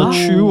sådan noget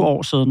 20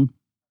 år siden.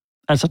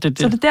 Altså, det.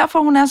 Så det er derfor,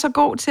 hun er så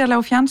god til at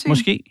lave fjernsyn?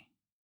 Måske.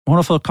 Hun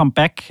har fået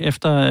comeback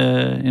efter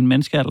en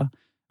menneskealder.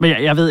 Men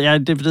jeg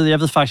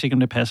ved faktisk ikke, om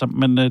det passer,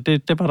 men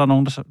det var der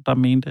nogen, der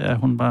mente, at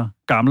hun var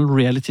gammel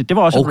reality. Det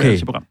var også et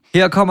reality-program.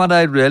 Her kommer der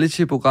et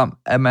reality-program,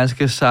 at man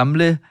skal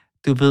samle,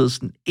 du ved,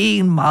 sådan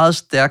en meget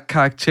stærk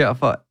karakter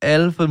for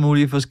alle for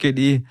mulige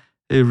forskellige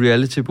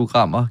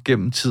reality-programmer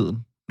gennem tiden.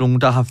 Nogle,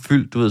 der har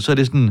fyldt, du ved, så er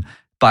det sådan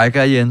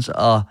Biker Jens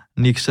og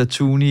Nick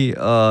Satuni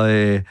og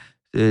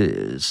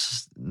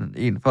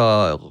en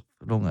for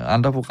nogle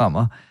andre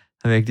programmer,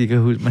 som jeg ikke lige kan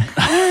huske med.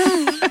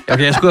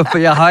 Okay,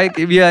 jeg har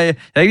ikke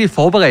lige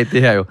forberedt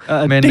det her jo.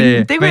 Men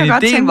det kunne jeg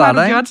godt tænke mig, at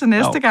du gjorde til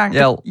næste gang.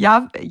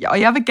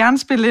 Og jeg vil gerne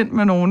spille ind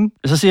med nogen.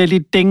 Så siger jeg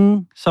lige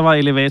ding, så var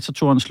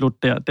elevatorturen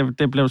slut der.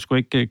 Det blev sgu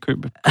ikke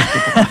købet.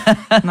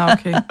 Nå,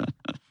 okay.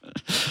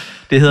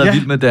 Det hedder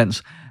Vild med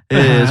dans,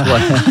 tror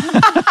jeg.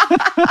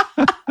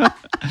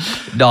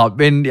 Nå,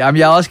 men jeg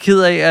er også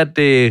ked af, at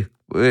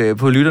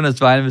på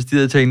lytternes vegne, hvis de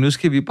havde tænkt, nu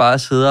skal vi bare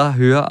sidde og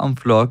høre om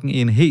Flokken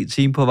i en hel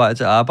time på vej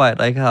til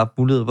arbejde, og ikke har haft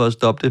mulighed for at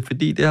stoppe det,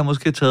 fordi det har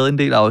måske taget en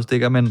del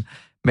afstikker,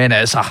 men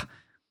altså,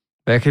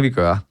 hvad kan vi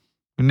gøre?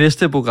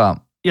 Næste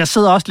program. Jeg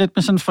sidder også lidt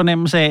med sådan en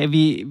fornemmelse af, at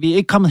vi er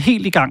ikke kommet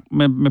helt i gang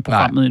med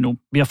programmet endnu.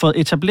 Vi har fået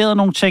etableret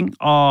nogle ting,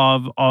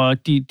 og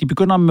de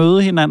begynder at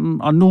møde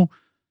hinanden, og nu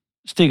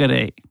stikker det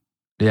af.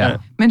 Ja.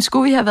 Men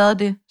skulle vi have været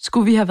det?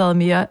 Skulle vi have været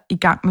mere i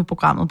gang med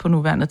programmet på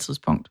nuværende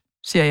tidspunkt?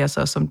 Siger jeg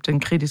så som den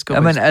kritiske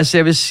Jamen, altså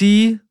jeg vil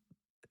sige,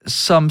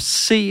 som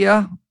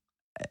seer,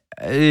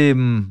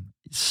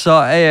 så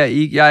er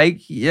jeg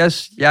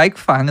er ikke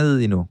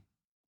fanget endnu.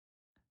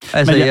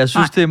 Altså, jeg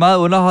synes, det er meget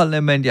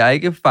underholdende, men jeg er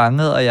ikke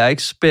fanget, og jeg er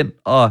ikke spændt,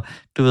 og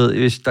du ved,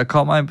 hvis der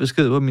kommer en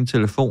besked på min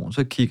telefon,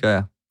 så kigger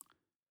jeg.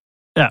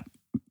 Ja,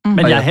 men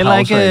jeg er heller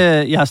ikke,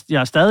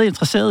 jeg er stadig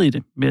interesseret i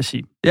det, vil jeg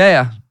sige.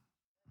 Ja.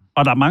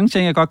 Og der er mange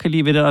ting, jeg godt kan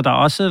lide ved det, og der er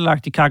også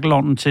lagt i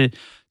kakkelovnen til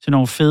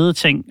nogle fede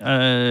ting.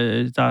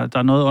 Der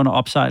er noget under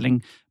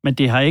opsejling, men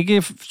det har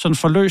ikke sådan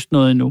forløst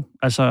noget endnu.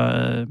 Altså,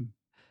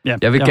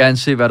 jeg vil gerne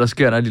se, hvad der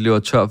sker, når de løber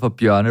tør for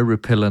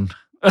bjørne-repellent.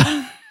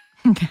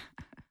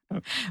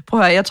 Prøv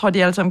at høre, jeg tror,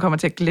 de alle sammen kommer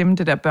til at glemme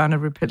det der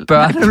børnerepel.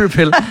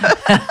 Børnerepel.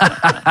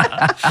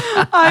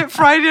 Ej,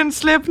 Freudian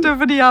slip det,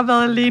 fordi jeg har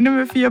været alene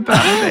med 4 børn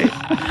i dag.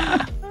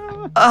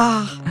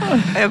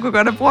 Jeg kunne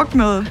godt have brugt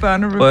noget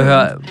børnerepel. Prøv at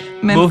høre.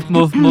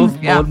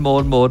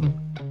 Morten.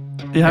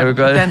 Jeg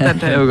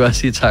vil godt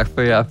sige tak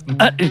for i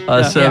aften.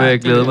 Og så vil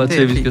jeg glæde mig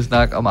til, at vi skal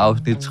snakke om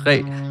afsnit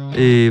 3,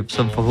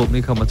 som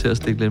forhåbentlig kommer til at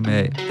stikke lidt mere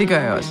af. Det gør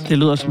jeg også. Det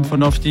lyder som en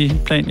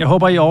fornuftig plan. Jeg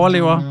håber, I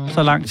overlever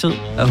så lang tid.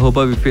 Jeg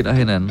håber, vi finder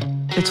hinanden.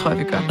 Det tror jeg,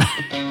 vi gør.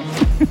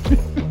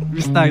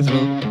 Vi snakkes ved.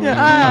 Ja,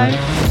 hej.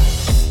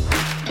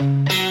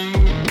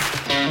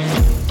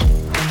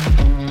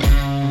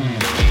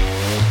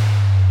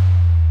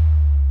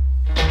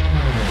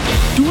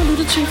 Du har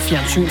lyttet til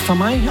Fjernsyn for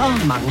mig,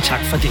 og mange tak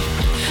for det.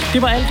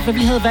 Det var alt, hvad vi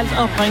havde valgt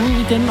at bringe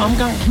i denne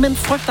omgang, men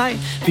frygt dig,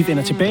 vi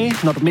vender tilbage,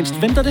 når du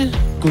mindst venter det.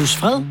 Guds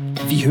fred,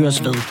 vi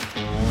høres ved.